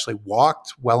guy who actually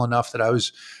walked well enough that I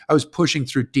was pushing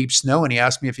through deep snow, and he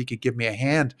asked me if he could give me a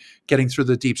hand getting through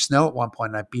the deep snow at one point.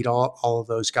 And I beat all of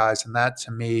those guys. And that,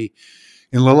 to me,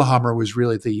 in Lillehammer, was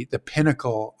really the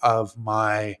pinnacle of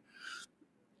my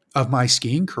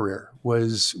skiing career,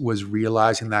 was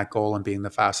realizing that goal and being the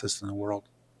fastest in the world.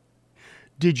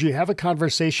 Did you have a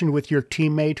conversation with your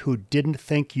teammate who didn't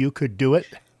think you could do it?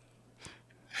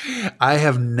 I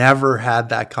have never had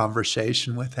that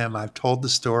conversation with him. I've told the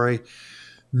story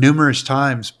numerous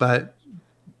times, but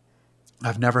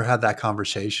I've never had that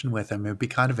conversation with him. It would be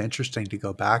kind of interesting to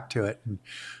go back to it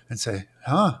and say,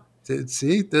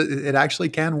 see, it actually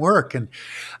can work. And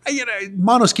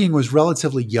monoskiing was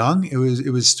relatively young. It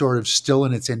was sort of still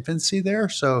in its infancy there.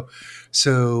 So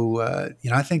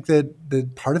I think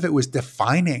that part of it was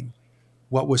defining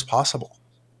what was possible.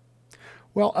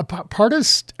 Well, a part of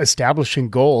establishing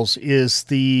goals is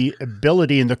the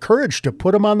ability and the courage to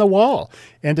put them on the wall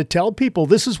and to tell people,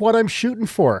 this is what I'm shooting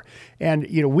for. And,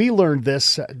 we learned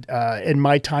this in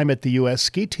my time at the U.S.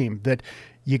 ski team, that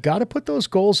you got to put those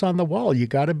goals on the wall. You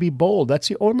got to be bold. That's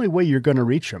the only way you're going to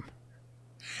reach them.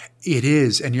 It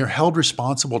is. And you're held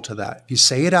responsible to that. If you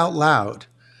say it out loud,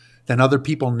 then other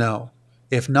people know.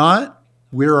 If not,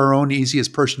 we're our own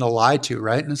easiest person to lie to,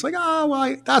 right? And it's like,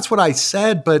 that's what I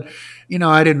said, but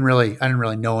I didn't really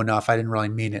know enough. I didn't really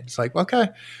mean it. It's like, okay,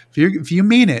 if you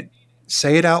mean it,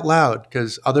 say it out loud,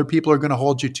 because other people are going to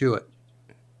hold you to it.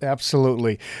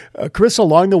 Absolutely. Chris,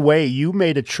 along the way, you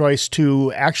made a choice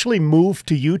to actually move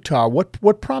to Utah.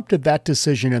 What prompted that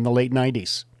decision in the late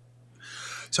 90s?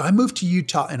 So I moved to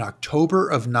Utah in October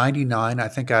of 99. I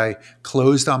think I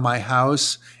closed on my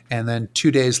house, and then 2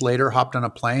 days later hopped on a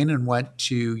plane and went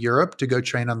to Europe to go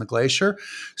train on the glacier.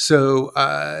 So,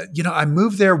 I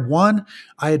moved there. One,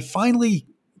 I had finally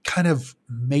kind of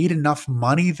made enough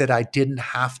money that I didn't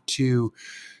have to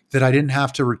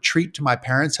retreat to my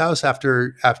parents' house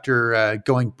after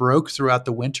going broke throughout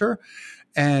the winter.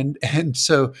 And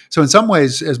so in some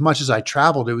ways, as much as I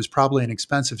traveled, it was probably an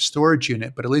expensive storage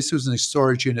unit, but at least it was a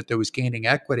storage unit that was gaining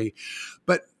equity.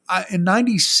 But in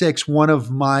 96, one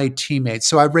of my teammates,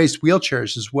 so I raced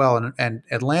wheelchairs as well, and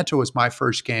Atlanta was my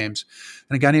first games.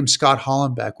 And a guy named Scott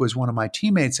Hollenbeck was one of my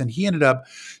teammates, and he ended up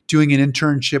doing an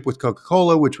internship with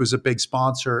Coca-Cola, which was a big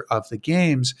sponsor of the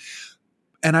games.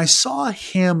 And I saw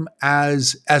him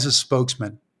as a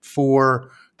spokesman for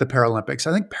the Paralympics.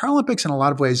 I think Paralympics, in a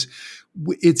lot of ways,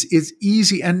 it's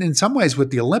easy. And in some ways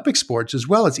with the Olympic sports as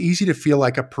well, it's easy to feel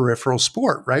like a peripheral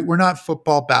sport, right? We're not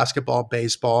football, basketball,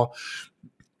 baseball.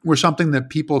 We're something that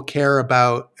people care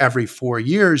about every 4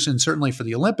 years, and certainly for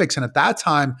the Olympics. And at that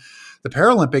time, the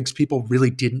Paralympics, people really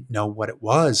didn't know what it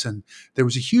was. And there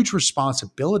was a huge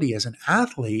responsibility as an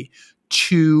athlete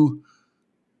to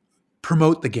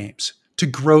promote the games, to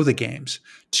grow the games,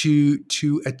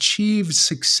 to achieve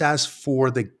success for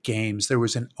the games. There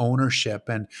was an ownership.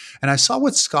 And I saw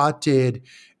what Scott did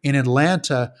in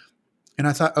Atlanta, and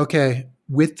I thought, okay,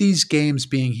 with these games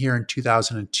being here in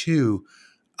 2002,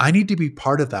 I need to be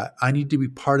part of that. I need to be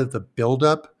part of the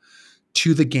buildup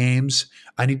to the games.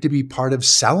 I need to be part of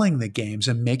selling the games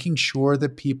and making sure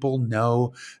that people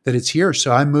know that it's here.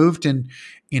 So I moved in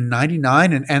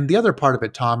 99. And the other part of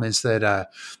it, Tom, is that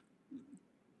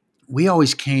we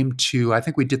always came to, I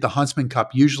think we did the Huntsman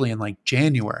Cup usually in like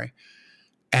January.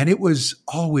 And it was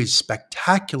always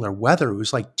spectacular weather. It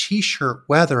was like t-shirt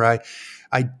weather.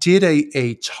 I did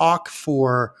a talk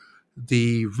for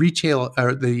the retail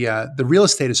or the real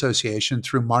estate association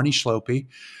through Marnie Schlopey,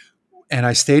 and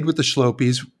I stayed with the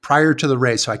Schlopes prior to the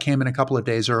race. So I came in a couple of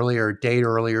days earlier, a day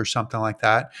earlier, or something like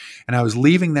that. And I was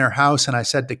leaving their house, and I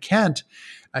said to Kent,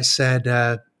 I said,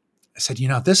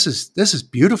 this is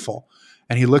beautiful.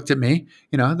 And he looked at me.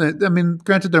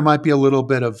 Granted, there might be a little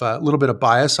bit of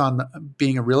bias on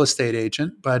being a real estate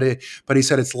agent, but he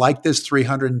said it's like this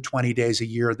 320 days a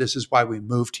year. This is why we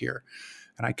moved here.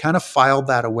 And I kind of filed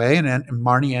that away, and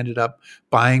Marnie ended up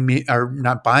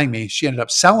she ended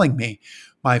up selling me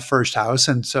my first house.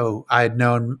 And so I had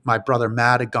known my brother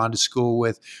Matt had gone to school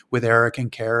with Eric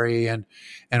and Carrie and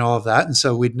all of that. And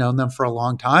so we'd known them for a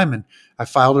long time. And I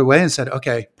filed it away and said,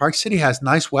 okay, Park City has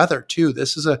nice weather too.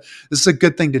 This is a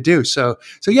good thing to do. So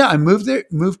yeah, I moved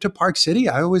to Park City.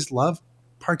 I always loved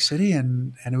Park City,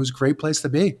 and it was a great place to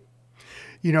be.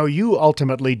 You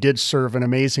ultimately did serve an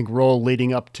amazing role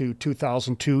leading up to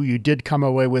 2002. You did come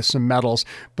away with some medals,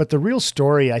 but the real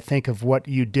story, I think, of what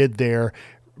you did there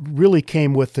really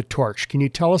came with the torch. Can you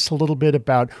tell us a little bit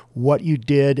about what you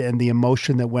did and the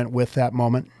emotion that went with that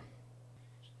moment?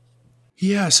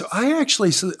 Yeah, so I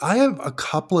have a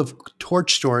couple of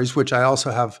torch stories, which I also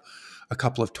have a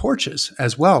couple of torches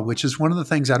as well, which is one of the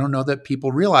things, I don't know that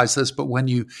people realize this, but when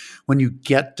you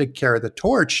get to carry the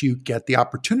torch, you get the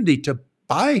opportunity to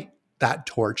buy that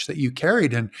torch that you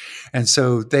carried. And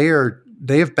so they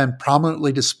have been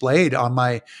prominently displayed on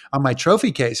my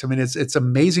trophy case. I mean, it's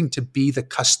amazing to be the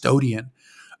custodian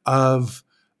of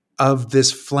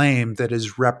this flame that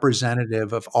is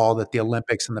representative of all that the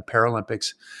Olympics and the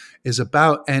Paralympics is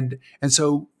about. And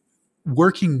so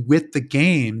working with the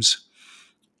games,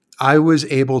 I was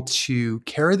able to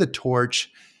carry the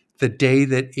torch the day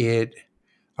that it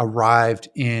arrived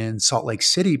in Salt Lake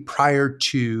City prior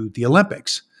to the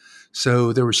Olympics.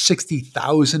 So there were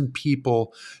 60,000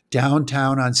 people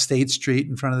downtown on State Street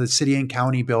in front of the city and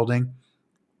county building.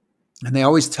 And they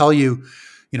always tell you,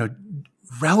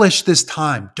 relish this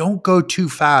time. Don't go too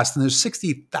fast. And there's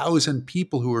 60,000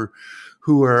 people who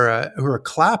are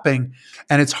clapping,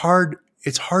 and it's hard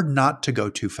not to go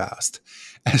too fast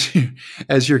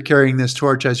as you're carrying this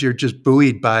torch, as you're just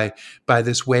buoyed by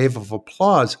this wave of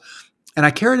applause. And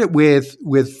I carried it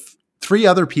with three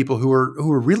other people who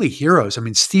were really heroes. I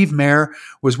mean, Steve Mayer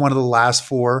was one of the last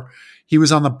four. He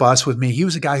was on the bus with me. He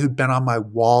was a guy who'd been on my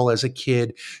wall as a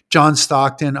kid. John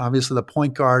Stockton, obviously the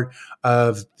point guard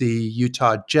of the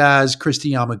Utah Jazz.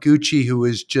 Kristi Yamaguchi, who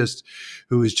was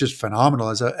just phenomenal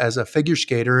as a figure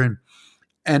skater.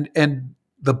 And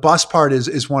the bus part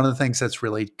is one of the things that's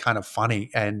really kind of funny.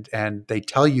 And they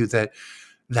tell you that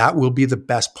will be the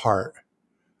best part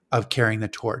of carrying the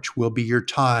torch, will be your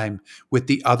time with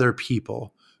the other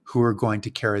people who are going to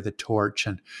carry the torch.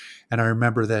 And I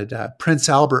remember that Prince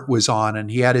Albert was on, and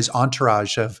he had his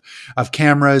entourage of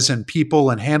cameras and people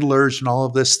and handlers and all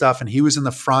of this stuff. And he was in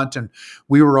the front, and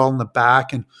we were all in the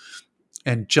back.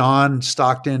 And John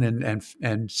Stockton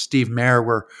and Steve Mayer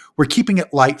were keeping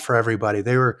it light for everybody.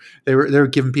 They were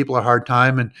giving people a hard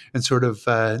time and sort of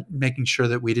making sure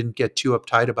that we didn't get too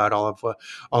uptight about all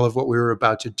of what we were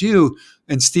about to do.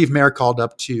 And Steve Mayer called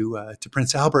up to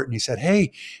Prince Albert, and he said,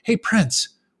 "Hey Prince,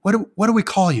 what do we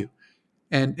call you?"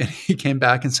 And he came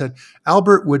back and said,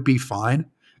 "Albert would be fine."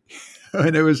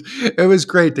 And it was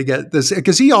great to get this,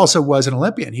 because he also was an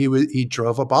Olympian. He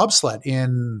drove a bobsled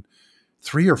in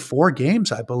 3 or 4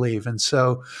 games, I believe. And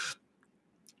so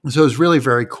it was really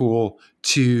very cool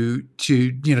to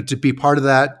be part of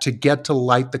that, to get to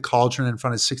light the cauldron in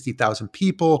front of 60,000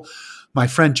 people. My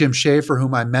friend Jim Schaefer,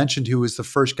 whom I mentioned, who was the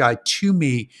first guy to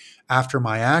me after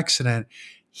my accident,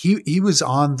 he was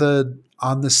on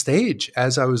the stage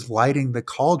as I was lighting the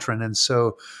cauldron. And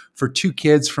so for 2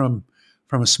 kids from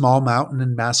a small mountain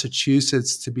in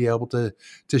Massachusetts to be able to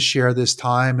share this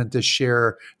time and to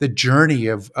share the journey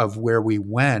of where we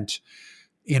went,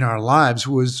 in our lives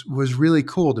was really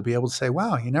cool to be able to say,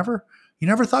 wow, you never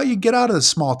thought you'd get out of this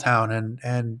small town,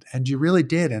 and you really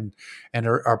did, and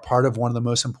are part of one of the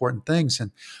most important things.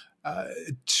 And uh,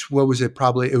 what was it?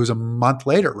 Probably it was a month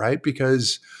later, right?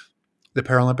 Because the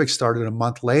Paralympics started a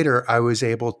month later. I was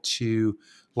able to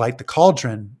light the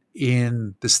cauldron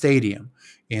in the stadium,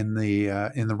 in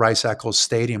the Rice Eccles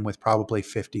Stadium with probably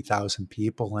 50,000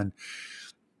 people,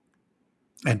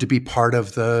 and to be part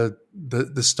of the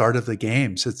start of the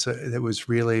games. It was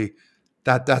really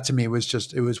that to me was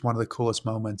just, it was one of the coolest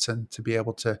moments, and to be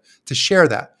able to share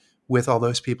that with all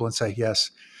those people and say,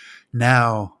 yes,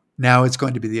 now it's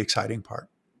going to be the exciting part.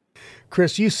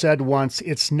 Chris, you said once,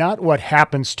 it's not what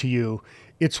happens to you,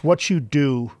 it's what you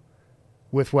do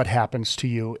with what happens to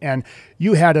you. And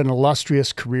you had an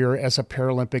illustrious career as a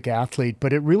Paralympic athlete,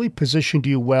 but it really positioned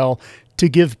you well to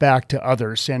give back to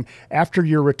others. And after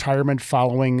your retirement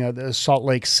following the Salt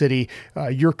Lake City,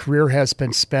 your career has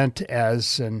been spent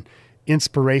as an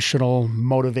inspirational,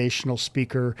 motivational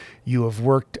speaker. You have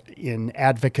worked in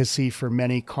advocacy for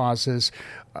many causes.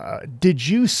 Did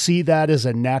you see that as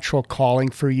a natural calling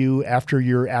for you after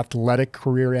your athletic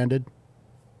career ended?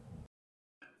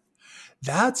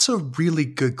 That's a really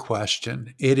good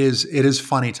question. It is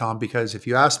funny, Tom, because if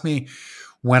you asked me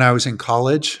when I was in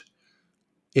college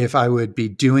if I would be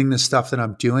doing the stuff that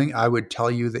I'm doing, I would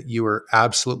tell you that you were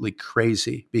absolutely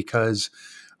crazy, because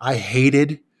I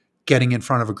hated getting in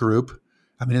front of a group.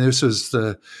 I mean, this was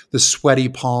the sweaty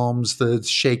palms, the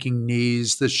shaking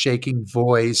knees, the shaking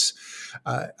voice.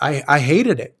 I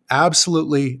hated it.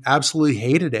 Absolutely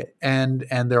hated it. And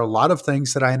there are a lot of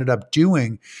things that I ended up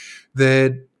doing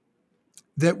that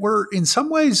were in some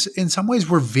ways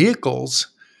were vehicles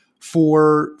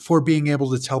for being able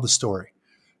to tell the story.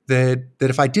 That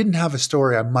if I didn't have a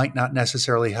story, I might not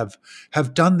necessarily have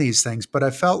done these things. But I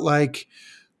felt like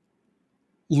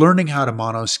learning how to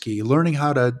monoski, learning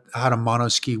how to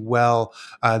monoski well,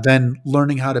 then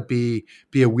learning how to be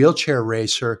a wheelchair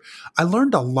racer. I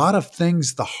learned a lot of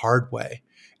things the hard way.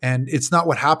 And it's not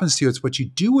what happens to you, it's what you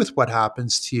do with what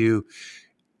happens to you.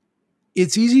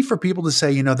 It's easy for people to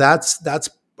say, that's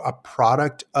a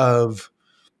product of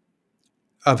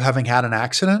having had an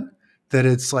accident, that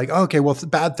it's like, okay, well,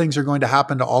 bad things are going to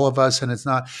happen to all of us. And it's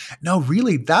not, no,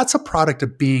 really, that's a product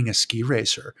of being a ski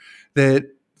racer. That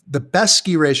the best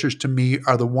ski racers to me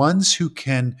are the ones who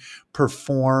can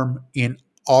perform in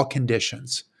all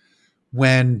conditions,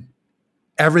 when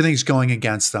everything's going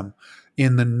against them,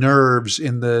 in the nerves,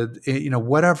 in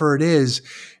whatever it is,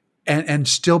 and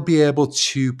still be able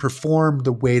to perform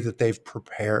the way that they've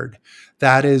prepared.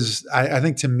 That is, I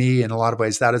think, to me, in a lot of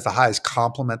ways, that is the highest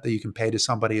compliment that you can pay to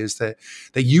somebody, is that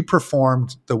you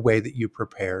performed the way that you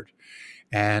prepared.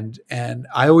 And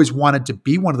I always wanted to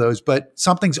be one of those, but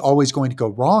something's always going to go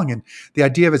wrong. And the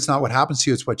idea of it's not what happens to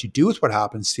you, it's what you do with what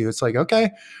happens to you. It's like, okay,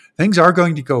 things are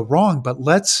going to go wrong, but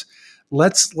let's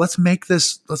make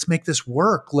this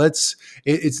work.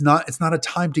 It's not a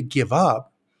time to give up.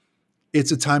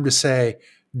 It's a time to say,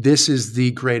 this is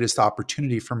the greatest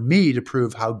opportunity for me to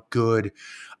prove how good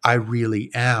I really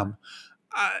am.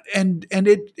 And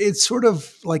it's sort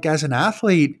of like, as an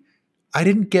athlete, I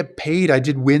didn't get paid. I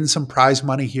did win some prize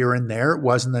money here and there. It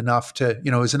wasn't enough to,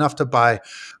 it was enough to buy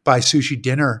sushi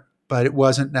dinner, but it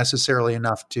wasn't necessarily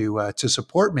enough to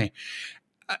support me.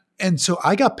 And so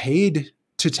I got paid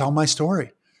to tell my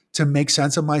story, to make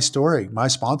sense of my story. My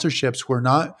sponsorships were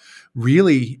not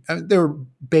really, they were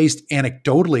based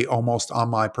anecdotally almost on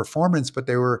my performance, but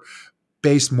they were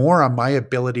based more on my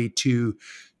ability to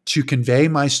convey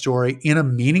my story in a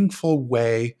meaningful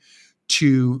way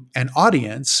to an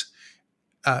audience,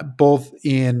 both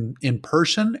in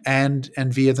person and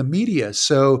via the media.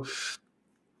 So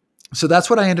that's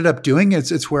what I ended up doing.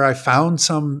 It's where I found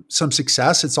some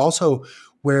success. It's also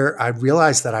where I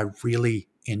realized that I really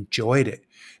enjoyed it,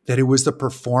 that it was the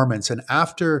performance. And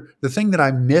after, the thing that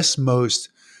I miss most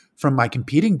from my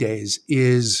competing days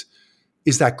is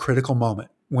that critical moment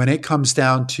when it comes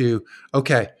down to,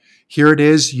 okay, here it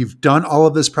is. You've done all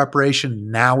of this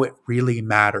preparation. Now it really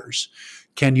matters.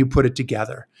 Can you put it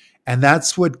together? And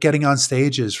that's what getting on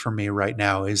stage is for me right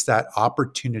now, is that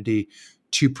opportunity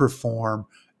to perform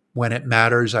when it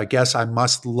matters. I guess I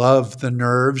must love the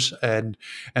nerves and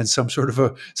some sort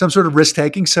of risk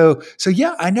taking. So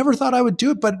yeah, I never thought I would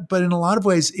do it, but in a lot of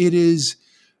ways it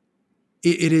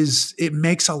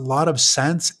makes a lot of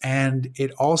sense. And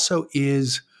it also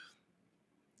is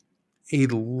a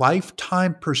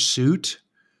lifetime pursuit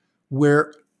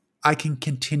where I can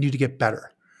continue to get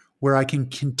better, where I can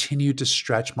continue to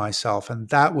stretch myself. And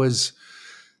that was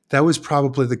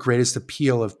probably the greatest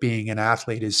appeal of being an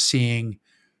athlete, is seeing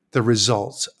the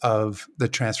results of the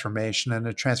transformation and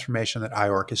the transformation that I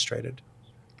orchestrated.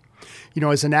 You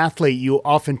know, as an athlete, you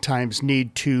oftentimes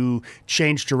need to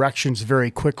change directions very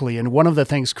quickly. And one of the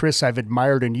things, Chris, I've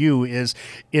admired in you is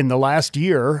in the last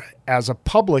year, as a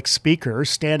public speaker,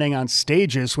 standing on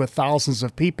stages with thousands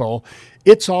of people,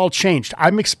 it's all changed.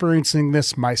 I'm experiencing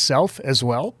this myself as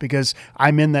well because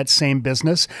I'm in that same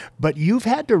business. But you've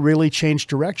had to really change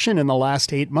direction in the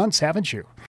last 8 months, haven't you?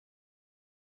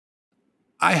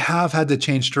 I have had to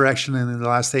change direction in the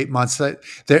last 8 months. I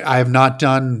have not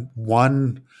done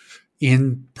one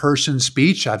in-person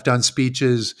speech. I've done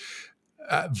speeches,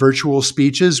 virtual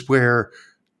speeches where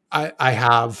I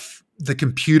have the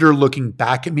computer looking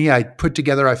back at me. I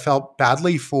felt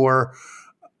badly for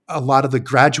a lot of the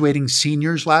graduating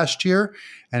seniors last year.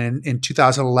 And in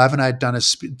 2011, I'd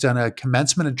done a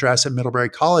commencement address at Middlebury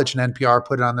College, and NPR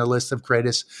put it on their list of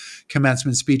greatest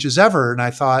commencement speeches ever. And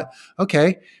I thought,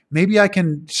 okay, maybe I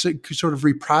can sort of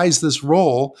reprise this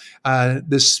role,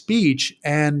 this speech,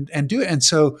 and do it. And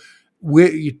so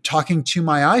we're talking to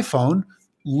my iPhone,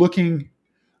 looking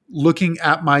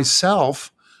at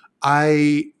myself.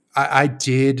 I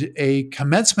did a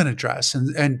commencement address,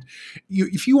 and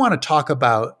if you want to talk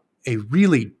about a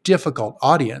really difficult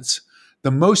audience,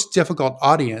 the most difficult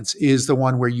audience is the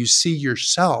one where you see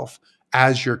yourself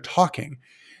as you're talking.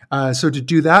 So to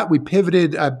do that, we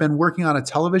pivoted. I've been working on a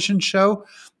television show.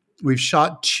 We've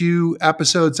shot 2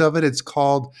 episodes of it. It's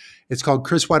called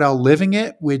Chris Waddell Living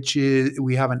It, which is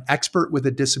we have an expert with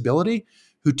a disability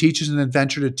who teaches an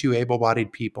adventure to 2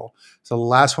 able-bodied people. So the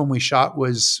last one we shot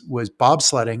was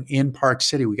bobsledding in Park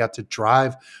City. We got to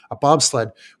drive a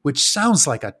bobsled, which sounds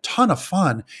like a ton of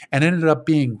fun and ended up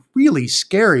being really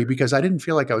scary because I didn't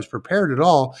feel like I was prepared at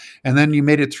all. And then you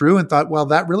made it through and thought, well,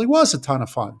 that really was a ton of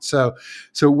fun. So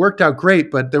it worked out great,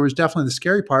 but there was definitely the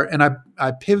scary part. And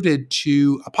I pivoted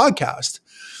to a podcast.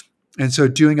 And so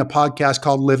doing a podcast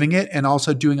called Living It and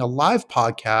also doing a live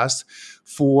podcast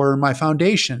for my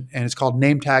foundation. And it's called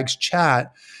Name Tags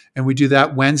Chat. And we do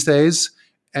that Wednesdays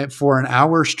for an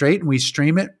hour straight, and we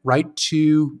stream it right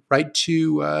to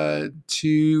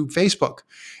Facebook.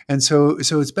 And so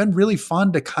it's been really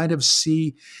fun to kind of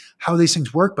see how these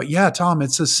things work. But yeah, Tom,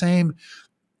 it's the same.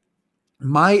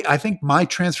 I think my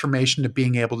transformation to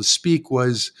being able to speak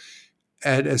was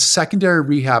at a secondary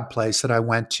rehab place that I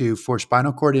went to for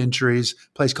spinal cord injuries, a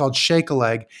place called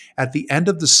Shake-a-Leg. At the end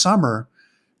of the summer,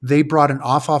 they brought an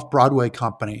off-Broadway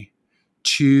company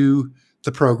to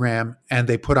the program, and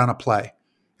they put on a play.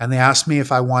 And they asked me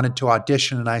if I wanted to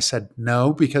audition, and I said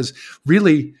no, because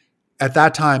really at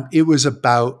that time it was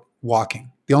about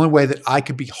walking. The only way that I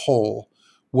could be whole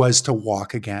was to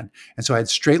walk again. And so I had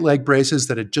straight leg braces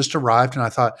that had just arrived, and I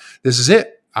thought, this is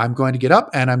it. I'm going to get up,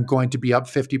 and I'm going to be up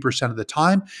 50% of the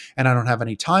time, and I don't have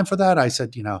any time for that. I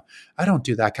said, I don't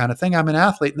do that kind of thing. I'm an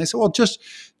athlete. And they said, well, just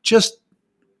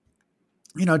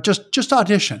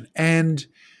audition. And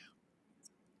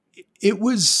it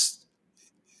was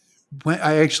when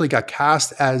I actually got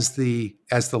cast as the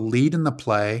lead in the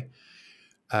play.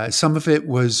 Some of it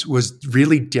was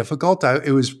really difficult.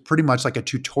 It was pretty much like a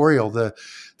tutorial.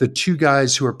 The 2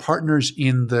 guys who are partners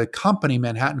in the company,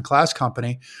 Manhattan Class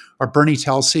Company, are Bernie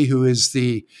Telsey, who is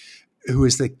the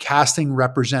casting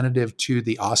representative to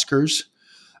the Oscars,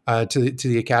 to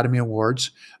the Academy Awards,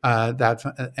 and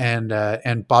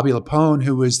Bobby Lapone,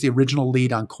 who was the original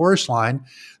lead on Chorus Line.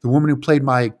 The woman who played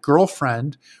my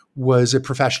girlfriend was a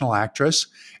professional actress,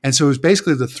 and so it was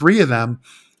basically the 3 of them.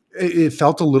 It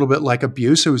felt a little bit like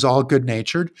abuse. It was all good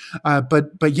natured,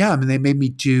 but yeah, I mean, they made me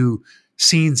do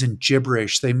scenes in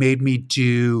gibberish. They made me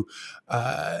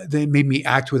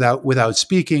act without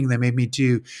speaking. They made me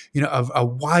do, a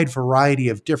wide variety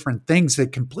of different things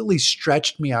that completely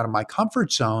stretched me out of my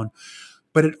comfort zone.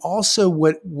 But it also,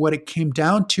 what it came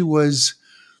down to was,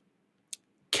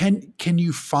 can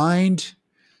you find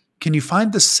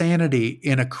the sanity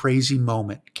in a crazy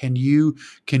moment? Can you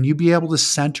be able to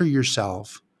center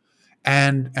yourself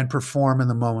and perform in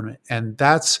the moment? And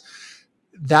that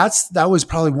was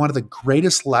probably one of the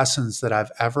greatest lessons that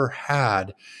I've ever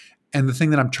had. And the thing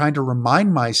that I'm trying to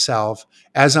remind myself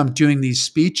as I'm doing these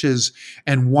speeches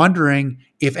and wondering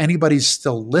if anybody's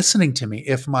still listening to me,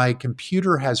 if my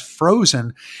computer has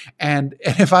frozen, and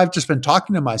if I've just been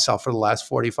talking to myself for the last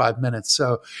 45 minutes.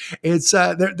 So it's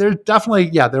there definitely,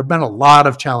 there have been a lot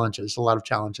of challenges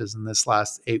in this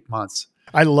last 8 months.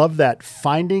 I love that,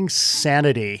 finding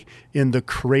sanity in the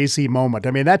crazy moment.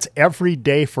 I mean, that's every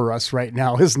day for us right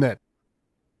now, isn't it?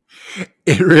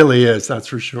 It really is. That's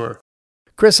for sure.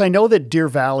 Chris, I know that Deer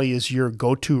Valley is your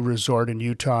go-to resort in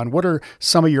Utah. And what are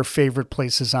some of your favorite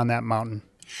places on that mountain?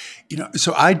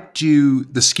 So I do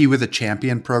the Ski with a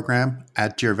Champion program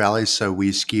at Deer Valley. So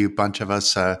we ski, a bunch of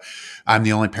us. I'm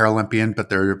the only Paralympian, but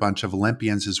there are a bunch of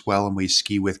Olympians as well. And we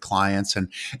ski with clients.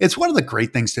 And it's one of the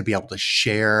great things to be able to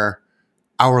share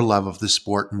our love of the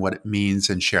sport and what it means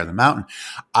and share the mountain.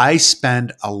 I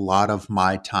spend a lot of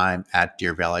my time at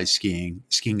Deer Valley skiing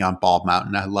on Bald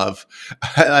Mountain. I love,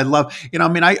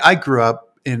 I grew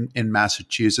up in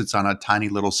Massachusetts on a tiny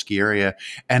little ski area.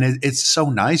 And it's so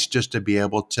nice just to be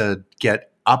able to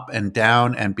get up and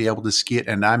down and be able to ski it.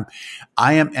 And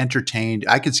I am entertained.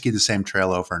 I could ski the same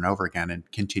trail over and over again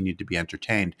and continue to be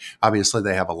entertained. Obviously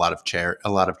they have a lot of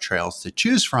trails to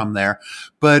choose from there,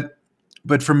 but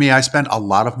for me, I spend a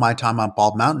lot of my time on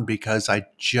Bald Mountain because I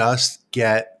just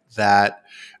get that,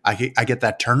 I get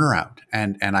that turnaround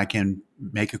and I can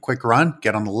make a quick run,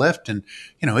 get on the lift. And,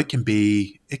 it can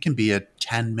be a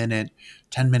 10-minute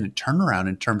turnaround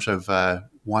in terms of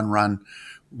one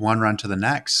run to the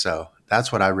next. So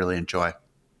that's what I really enjoy.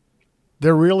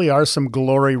 There really are some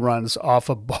glory runs off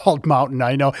of Bald Mountain.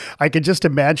 I know. I could just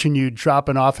imagine you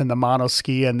dropping off in the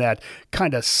monoski and that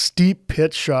kind of steep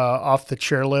pitch off the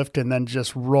chairlift and then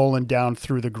just rolling down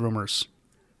through the groomers.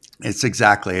 It's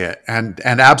exactly it. And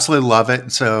absolutely love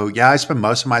it. So yeah, I spend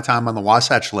most of my time on the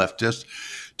Wasatch Lift,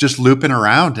 just looping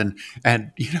around. And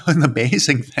and the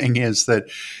amazing thing is that,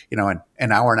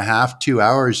 an hour and a half, 2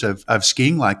 hours of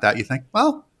skiing like that, you think,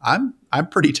 well, I'm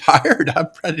pretty tired. I'm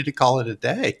ready to call it a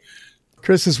day.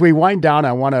 Chris, as we wind down,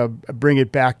 I want to bring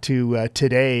it back to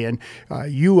today. And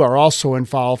you are also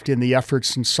involved in the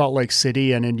efforts in Salt Lake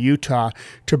City and in Utah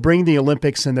to bring the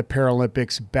Olympics and the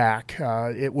Paralympics back.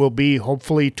 It will be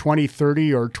hopefully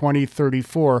 2030 or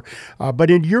 2034.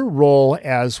 But in your role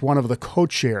as one of the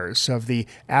co-chairs of the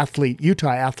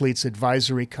Utah Athletes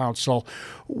Advisory Council,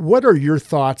 what are your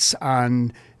thoughts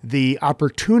on the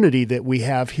opportunity that we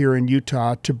have here in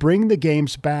Utah to bring the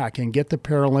games back and get the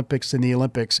Paralympics and the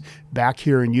Olympics back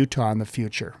here in Utah in the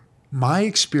future? My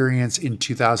experience in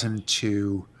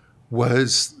 2002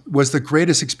 was the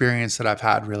greatest experience that I've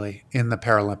had really in the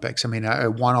Paralympics. I mean, I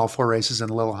won all 4 races in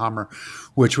Lillehammer,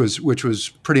 which was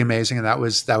pretty amazing. And that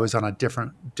was on a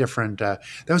different that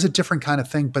was a different kind of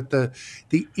thing. But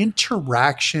the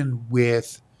interaction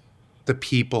with the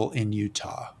people in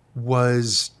Utah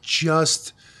was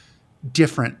just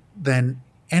different than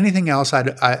anything else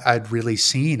I'd really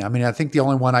seen. I mean, I think the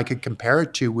only one I could compare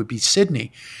it to would be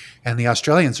Sydney, and the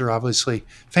Australians are obviously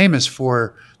famous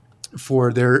for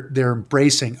their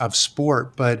embracing of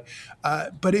sport. But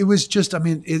it was just, I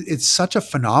mean, it's such a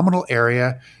phenomenal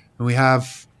area, and we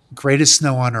have greatest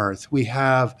snow on earth. We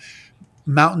have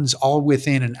mountains all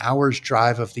within an hour's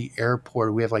drive of the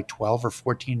airport. We have like 12 or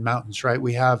 14 mountains, right?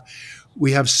 We have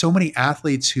so many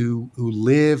athletes who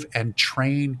live and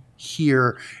train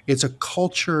here. It's a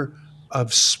culture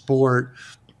of sport.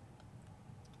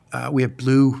 We have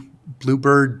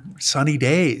bluebird sunny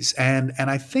days. And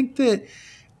I think that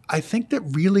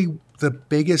really the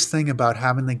biggest thing about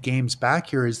having the games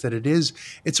back here is that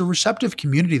it's a receptive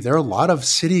community. There are a lot of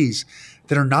cities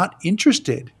that are not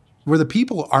interested, where the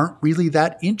people aren't really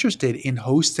that interested in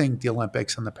hosting the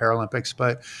Olympics and the Paralympics,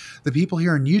 but the people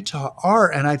here in Utah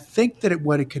are. And I think that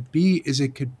what it could be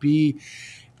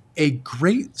a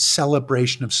great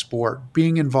celebration of sport.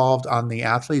 Being involved on the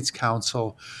Athletes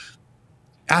Council,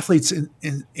 athletes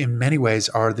in many ways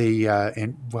are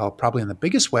probably in the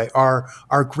biggest way, are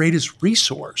our greatest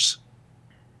resource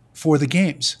for the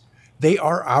games. They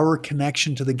are our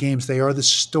connection to the games. They are the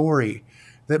story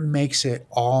that makes it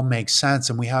all make sense.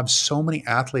 And we have so many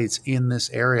athletes in this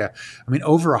area. I mean,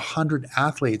 over 100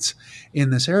 athletes in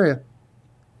this area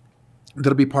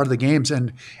that'll be part of the games.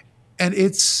 And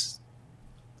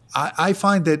I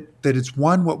find that it's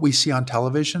one, what we see on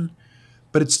television,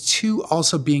 but it's two,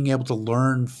 also being able to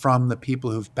learn from the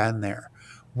people who've been there,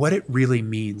 what it really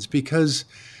means. Because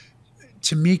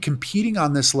to me, competing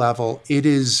on this level, it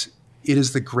is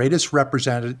the greatest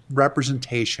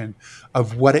representation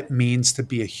of what it means to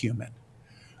be a human,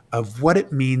 of what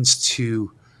it means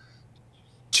to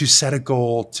set a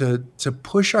goal, to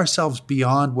push ourselves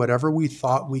beyond whatever we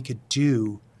thought we could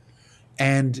do,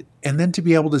 and then to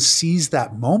be able to seize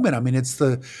that moment. I mean, it's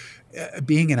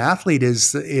being an athlete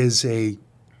is a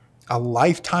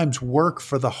lifetime's work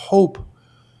for the hope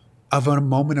of a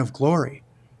moment of glory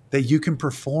that you can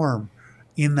perform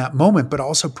in that moment, but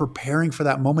also preparing for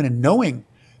that moment and knowing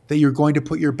that you're going to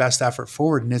put your best effort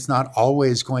forward. And it's not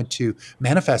always going to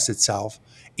manifest itself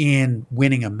in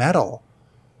winning a medal,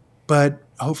 but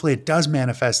hopefully it does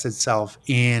manifest itself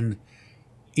in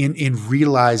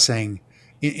realizing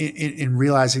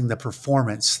the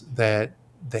performance that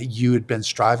you had been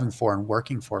striving for and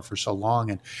working for so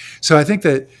long. And so I think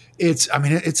that it's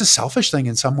a selfish thing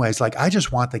in some ways. Like, I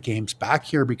just want the games back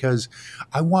here because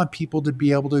I want people to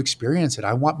be able to experience it.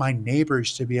 I want my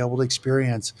neighbors to be able to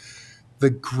experience the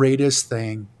greatest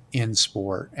thing in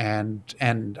sport. And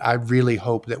I really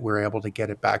hope that we're able to get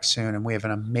it back soon. And we have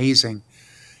an amazing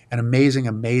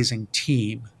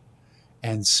team.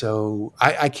 And so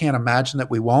I can't imagine that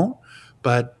we won't,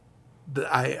 but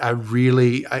I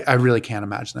really can't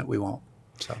imagine that we won't.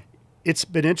 So it's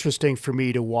been interesting for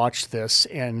me to watch this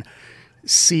and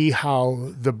see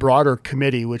how the broader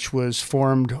committee, which was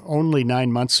formed only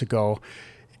 9 months ago,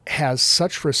 has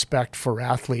such respect for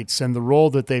athletes, and the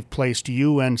role that they've placed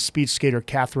you and speed skater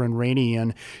Catherine Rainey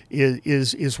in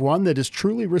is one that is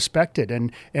truly respected.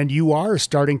 And you are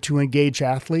starting to engage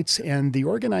athletes, and the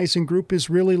organizing group is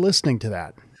really listening to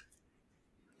that.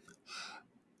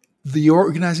 The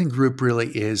organizing group really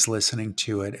is listening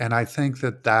to it. And I think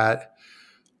that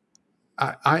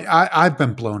I've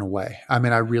been blown away. I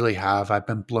mean, I really have. I've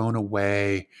been blown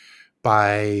away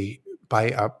by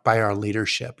our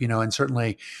leadership, and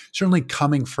certainly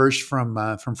coming first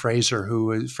from Fraser, who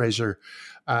was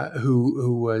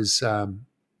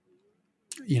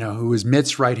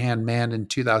Mitt's right hand man in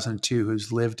 2002,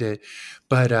 who's lived it.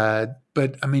 But I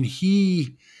mean,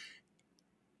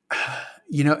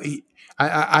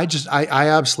 I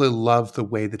absolutely love the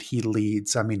way that he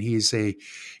leads. I mean, he's a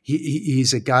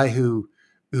guy who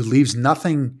leaves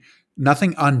nothing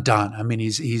undone. I mean,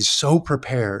 he's so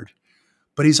prepared,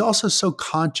 but he's also so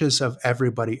conscious of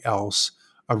everybody else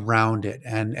around it,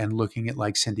 and looking at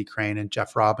like Cindy Crane and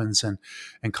Jeff Robbins and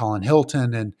Colin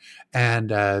Hilton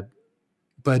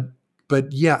but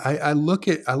yeah, I look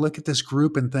at this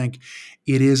group and think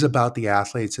it is about the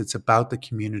athletes, it's about the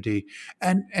community,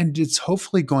 and it's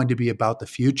hopefully going to be about the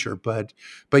future. But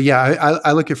yeah,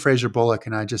 I look at Fraser Bullock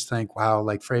and I just think, wow,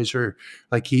 like Fraser,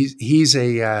 like he's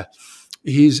a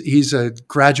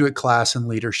graduate class in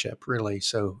leadership, really.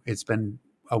 So it's been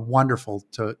a wonderful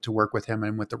to work with him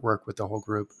and with the whole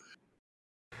group.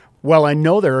 Well, I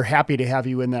know they're happy to have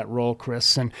you in that role,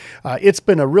 Chris, and it's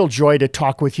been a real joy to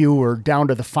talk with you. We're down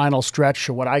to the final stretch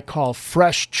of what I call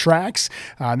Fresh Tracks.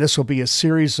 This will be a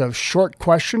series of short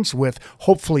questions with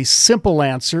hopefully simple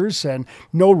answers, and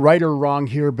no right or wrong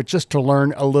here, but just to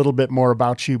learn a little bit more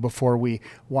about you before we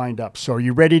wind up. So are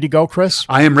you ready to go, Chris?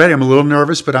 I am ready. I'm a little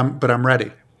nervous, but I'm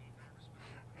ready.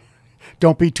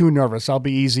 Don't be too nervous. I'll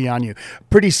be easy on you.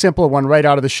 Pretty simple one right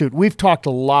out of the chute. We've talked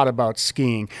a lot about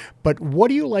skiing, but what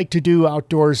do you like to do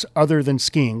outdoors other than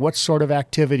skiing? What sort of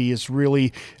activity is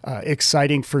really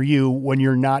exciting for you when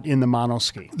you're not in the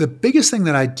monoski? The biggest thing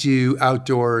that I do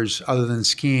outdoors other than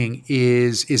skiing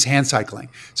is hand cycling.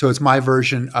 So it's my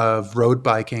version of road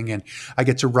biking, and I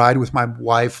get to ride with my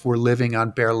wife. We're living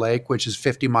on Bear Lake, which is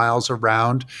 50 miles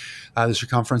around the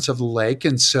circumference of the lake.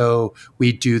 And so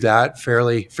we do that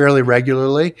fairly regularly.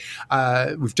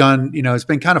 We've done, it's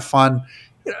been kind of fun.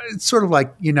 It's sort of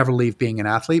like you never leave being an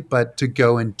athlete, but to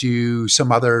go and do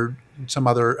some other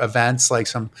events, like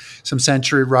some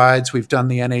century rides. We've done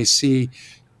the NAC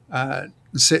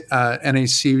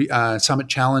Summit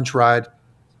Challenge ride,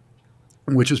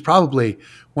 which was probably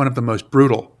one of the most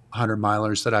brutal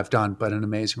 100-milers that I've done, but an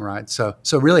amazing ride. So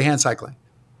really hand cycling.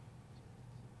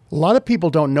 A lot of people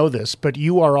don't know this, but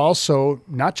you are also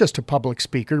not just a public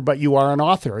speaker, but you are an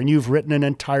author, and you've written an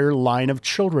entire line of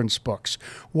children's books.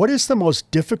 What is the most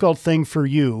difficult thing for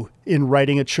you in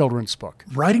writing a children's book?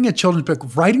 Writing a children's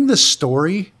book, writing the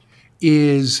story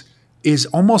is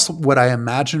almost what I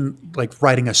imagine like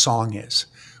writing a song is,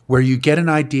 where you get an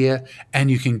idea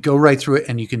and you can go right through it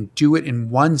and you can do it in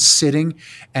one sitting,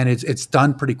 and it's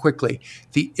done pretty quickly.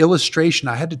 The illustration,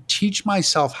 I had to teach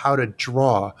myself how to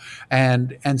draw,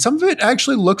 and some of it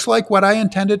actually looks like what I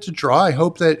intended to draw. I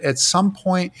hope that at some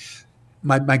point,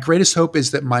 my greatest hope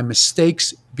is that my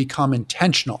mistakes become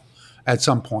intentional at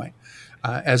some point,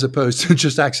 as opposed to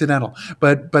just accidental.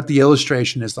 But the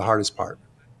illustration is the hardest part.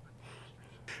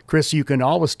 Chris, you can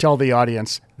always tell the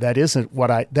audience that is what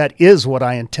I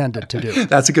intended to do.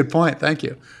 That's a good point. Thank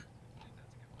you.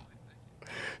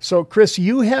 So, Chris,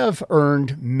 you have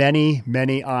earned many,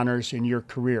 many honors in your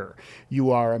career.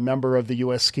 You are a member of the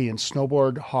U.S. Ski and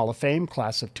Snowboard Hall of Fame,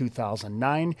 class of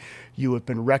 2009. You have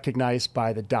been recognized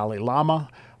by the Dalai Lama.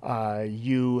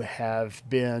 You have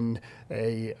been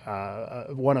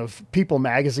one of People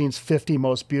Magazine's 50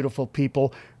 Most Beautiful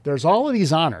People. There's all of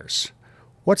these honors.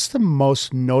 What's the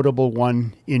most notable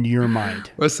one in your mind?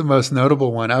 What's the most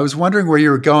notable one? I was wondering where you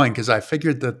were going, because I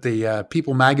figured that the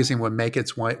People magazine would make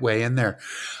its way in there.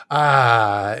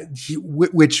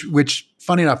 Which,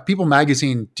 funny enough, People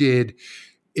magazine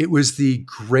it was the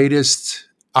greatest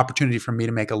opportunity for me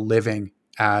to make a living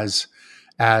as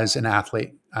an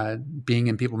athlete. Being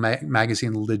in People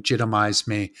magazine legitimized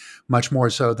me much more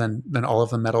so than all of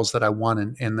the medals that I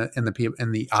won in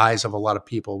the eyes of a lot of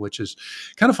people, which is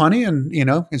kind of funny. And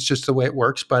it's just the way it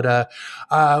works. But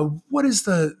what is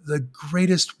the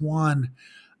greatest one?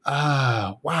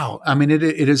 Wow. I mean, it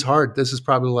is hard. This is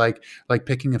probably like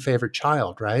picking a favorite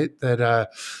child, right?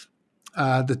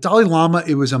 The Dalai Lama,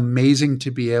 it was amazing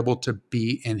to be able to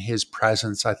be in his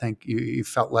presence. I think you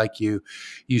felt like you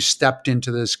stepped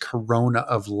into this corona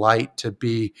of light to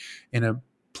be in a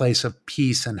place of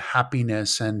peace and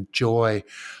happiness and joy.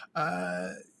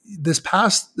 This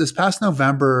past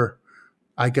November,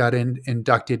 I got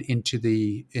inducted into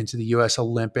the U.S.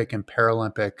 Olympic and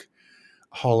Paralympic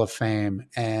Hall of Fame,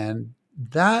 and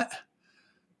that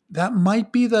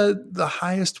might be the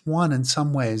highest one in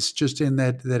some ways, just in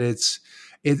that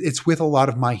it's with a lot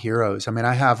of my heroes. I mean,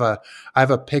 I have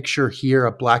a picture here,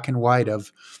 a black and white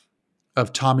of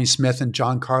Tommy Smith and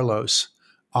John Carlos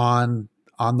on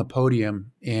the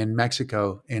podium in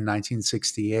Mexico in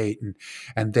 1968,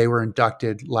 and they were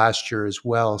inducted last year as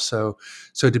well. So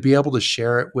to be able to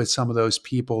share it with some of those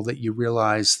people, that you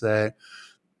realize that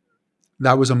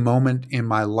was a moment in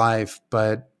my life,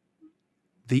 but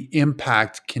the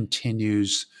impact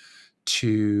continues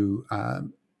to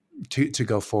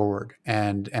go forward,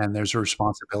 and there's a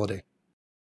responsibility.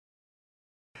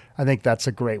 I think that's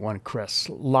a great one, Chris.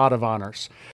 A lot of honors.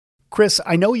 Chris,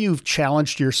 I know you've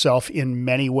challenged yourself in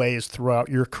many ways throughout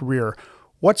your career.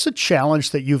 What's a challenge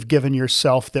that you've given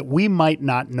yourself that we might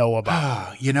not know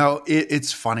about?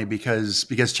 It's funny because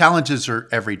challenges are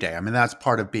every day. I mean, that's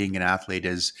part of being an athlete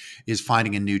is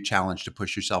finding a new challenge to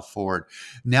push yourself forward.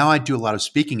 Now I do a lot of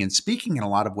speaking, and speaking in a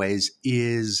lot of ways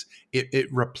is it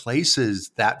replaces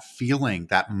that feeling,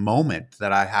 that moment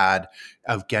that I had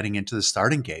of getting into the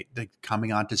starting gate,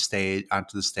 coming onto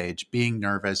the stage, being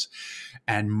nervous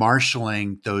and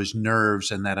marshaling those nerves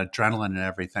and that adrenaline and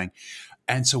everything.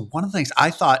 And so one of the things, I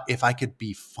thought if I could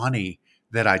be funny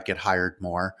that I'd get hired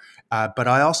more, but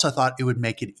I also thought it would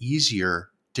make it easier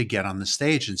to get on the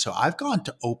stage. And so I've gone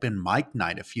to open mic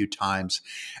night a few times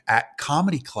at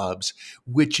comedy clubs,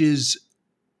 which is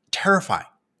terrifying.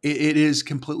 It is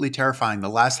completely terrifying. The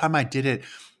last time I did it,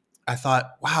 I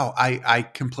thought, wow, I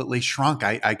completely shrunk.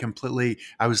 I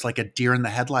was like a deer in the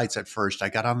headlights at first. I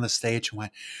got on the stage and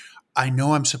went, I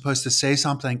know I'm supposed to say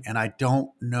something and I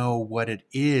don't know what it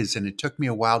is. And it took me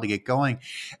a while to get going.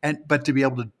 But to be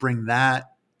able to bring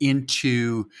that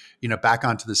into, back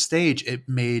onto the stage, it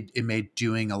made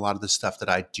doing a lot of the stuff that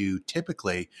I do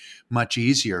typically much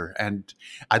easier. And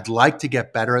I'd like to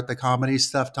get better at the comedy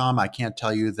stuff, Tom. I can't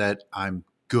tell you that I'm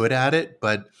good at it,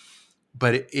 but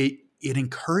it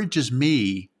encourages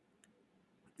me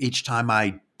each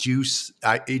time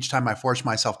each time I force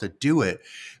myself to do it,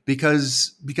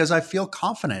 because I feel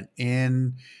confident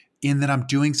in that I'm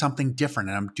doing something different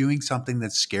and I'm doing something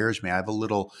that scares me. I have a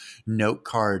little note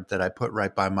card that I put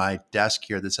right by my desk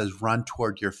here that says "Run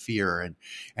toward your fear,"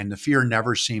 and the fear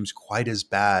never seems quite as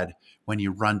bad when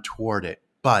you run toward it,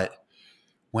 but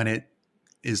when it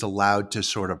is allowed to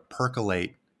sort of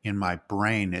percolate in my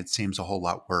brain, it seems a whole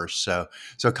lot worse. So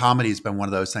comedy has been one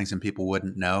of those things, and people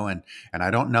wouldn't know. And I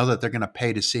don't know that they're going to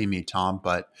pay to see me, Tom,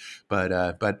 but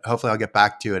hopefully I'll get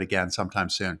back to it again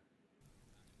sometime soon.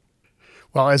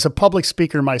 Well, as a public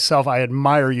speaker myself, I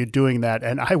admire you doing that,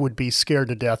 and I would be scared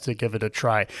to death to give it a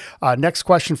try. Next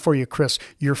question for you, Chris.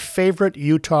 Your favorite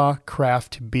Utah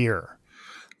craft beer?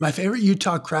 My favorite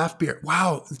Utah craft beer.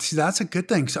 Wow. See, that's a good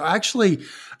thing. So actually,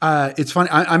 it's funny.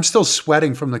 I'm still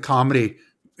sweating from the comedy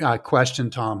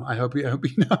question, Tom. I hope you know.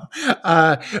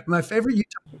 My favorite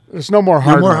Utah. There's no more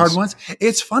hard ones.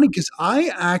 It's funny because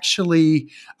I actually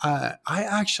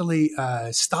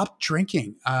stopped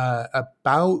drinking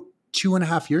about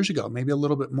 2.5 years ago, maybe a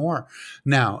little bit more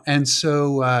now. And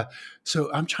so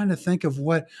I'm trying to think of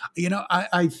what,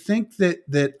 I think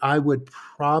that I would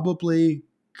probably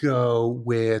go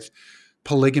with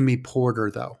Polygamy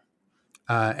Porter though,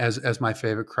 as my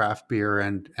favorite craft beer.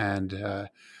 And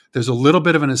there's a little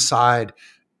bit of an aside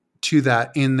to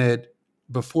that, in that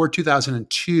before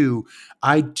 2002,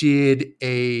 I did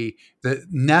the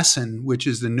NESN, which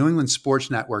is the New England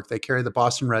Sports Network. They carry the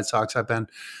Boston Red Sox. I've been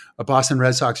a Boston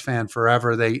Red Sox fan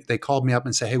forever. They called me up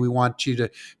and said, "Hey, we want you to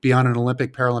be on an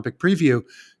Olympic Paralympic preview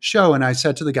show." And I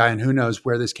said to the guy, and who knows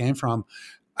where this came from,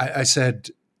 I said,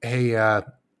 "Hey, I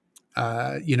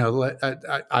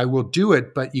will do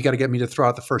it, but you got to get me to throw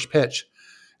out the first pitch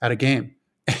at a game."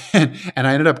 and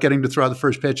I ended up getting to throw the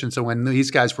first pitch. And so when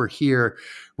these guys were here,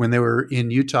 when they were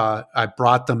in Utah, I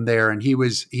brought them there, and he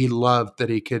loved that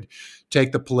he could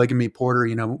take the polygamy porter,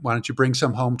 why don't you bring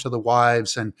some home to the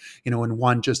wives? And, and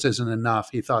one just isn't enough.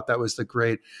 He thought that was the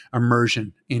great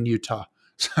immersion in Utah.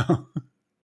 So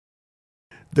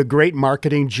the great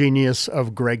marketing genius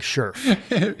of Greg Scherf.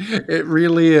 It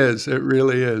really is. It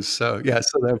really is. So yeah,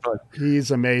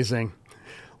 he's amazing.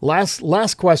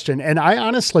 Last question, and I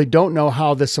honestly don't know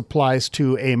how this applies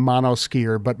to a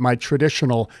monoskier, but my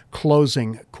traditional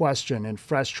closing question in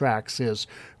Fresh Tracks is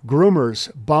groomers,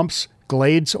 bumps,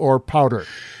 glades, or powder?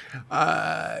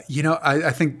 I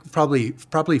think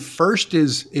probably first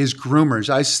is groomers.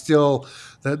 I still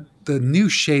the new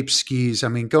shape skis. I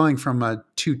mean, going from a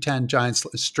 210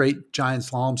 straight giant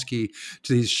slalom ski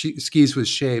to these skis with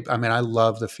shape. I mean, I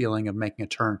love the feeling of making a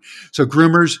turn. So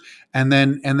groomers, and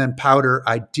then powder.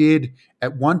 I did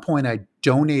at one point. I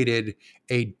donated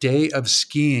a day of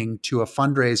skiing to a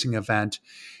fundraising event,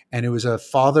 and it was a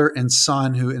father and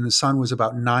son and the son was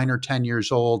about 9 or 10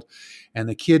 years old, and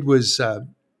the kid was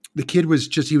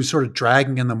he was sort of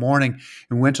dragging in the morning,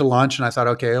 and went to lunch, and I thought,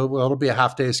 okay, well, it'll be a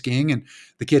half day of skiing. And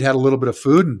the kid had a little bit of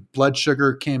food, and blood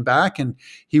sugar came back, and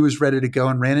he was ready to go,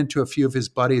 and ran into a few of his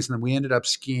buddies. And then we ended up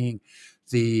skiing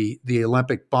the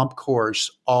Olympic bump course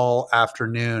all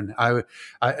afternoon. I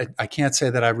can't say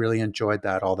that I really enjoyed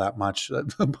that all that much.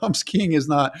 Bump skiing is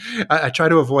not, I try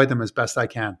to avoid them as best I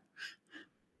can.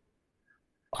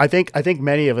 I think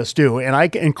many of us do, and I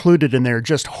included in there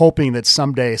just hoping that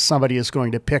someday somebody is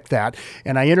going to pick that.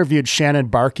 And I interviewed Shannon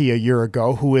Barkey a year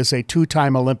ago, who is a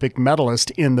 2-time Olympic medalist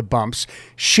in the bumps.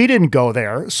 She didn't go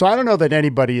there, so I don't know that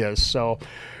anybody is. So,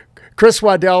 Chris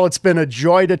Waddell, it's been a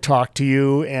joy to talk to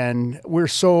you, and we're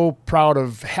so proud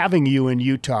of having you in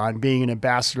Utah and being an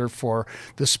ambassador for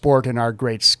the sport in our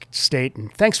great state.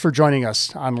 And thanks for joining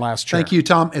us on Last Chair. Thank you,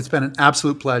 Tom. It's been an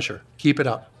absolute pleasure. Keep it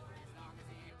up.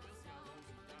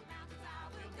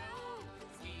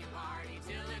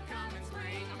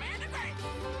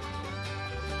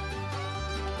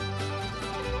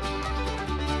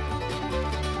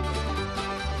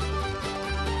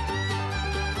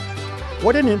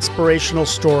 What an inspirational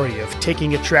story of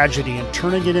taking a tragedy and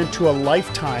turning it into a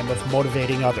lifetime of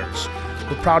motivating others.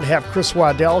 We're proud to have Chris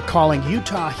Waddell calling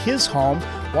Utah his home.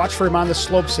 Watch for him on the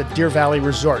slopes at Deer Valley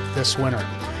Resort this winter.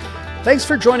 Thanks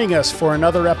for joining us for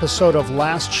another episode of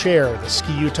Last Chair, the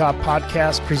Ski Utah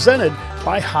podcast presented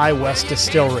by High West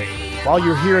Distillery. While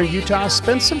you're here in Utah,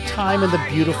 spend some time in the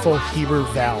beautiful Heber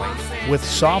Valley. With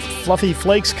soft, fluffy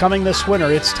flakes coming this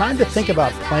winter, it's time to think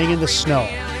about playing in the snow.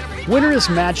 Winter is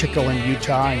magical in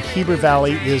Utah, and Heber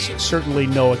Valley is certainly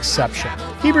no exception.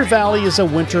 Heber Valley is a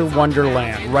winter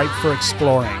wonderland, ripe for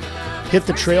exploring. Hit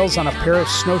the trails on a pair of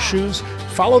snowshoes,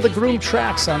 follow the groomed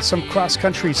tracks on some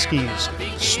cross-country skis,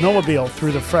 snowmobile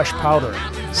through the fresh powder,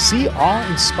 see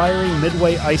awe-inspiring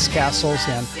Midway ice castles,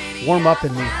 and warm up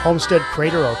in the Homestead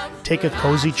Crater or take a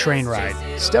cozy train ride.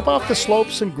 Step off the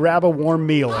slopes and grab a warm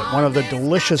meal at one of the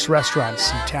delicious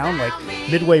restaurants in town like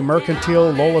Midway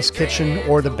Mercantile, Lola's Kitchen,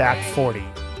 or the Back 40.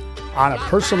 On a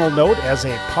personal note, as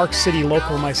a Park City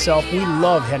local myself, we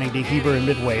love heading to Heber and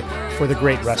Midway for the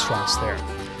great restaurants there.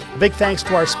 A big thanks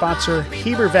to our sponsor,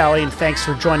 Heber Valley, and thanks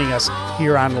for joining us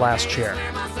here on Last Chair.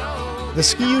 The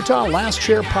Ski Utah Last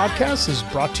Chair podcast is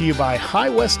brought to you by High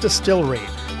West Distillery.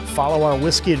 Follow our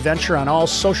whiskey adventure on all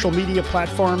social media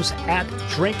platforms at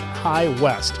Drink High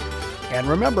West. And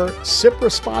remember, sip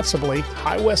responsibly.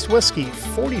 High West Whiskey,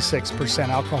 46%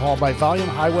 alcohol by volume,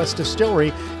 High West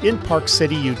Distillery in Park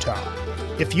City, Utah.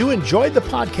 If you enjoyed the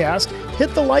podcast,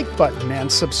 hit the like button and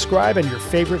subscribe on your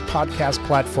favorite podcast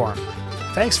platform.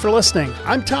 Thanks for listening.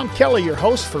 I'm Tom Kelly, your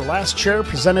host for Last Chair,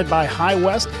 presented by High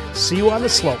West. See you on the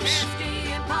slopes.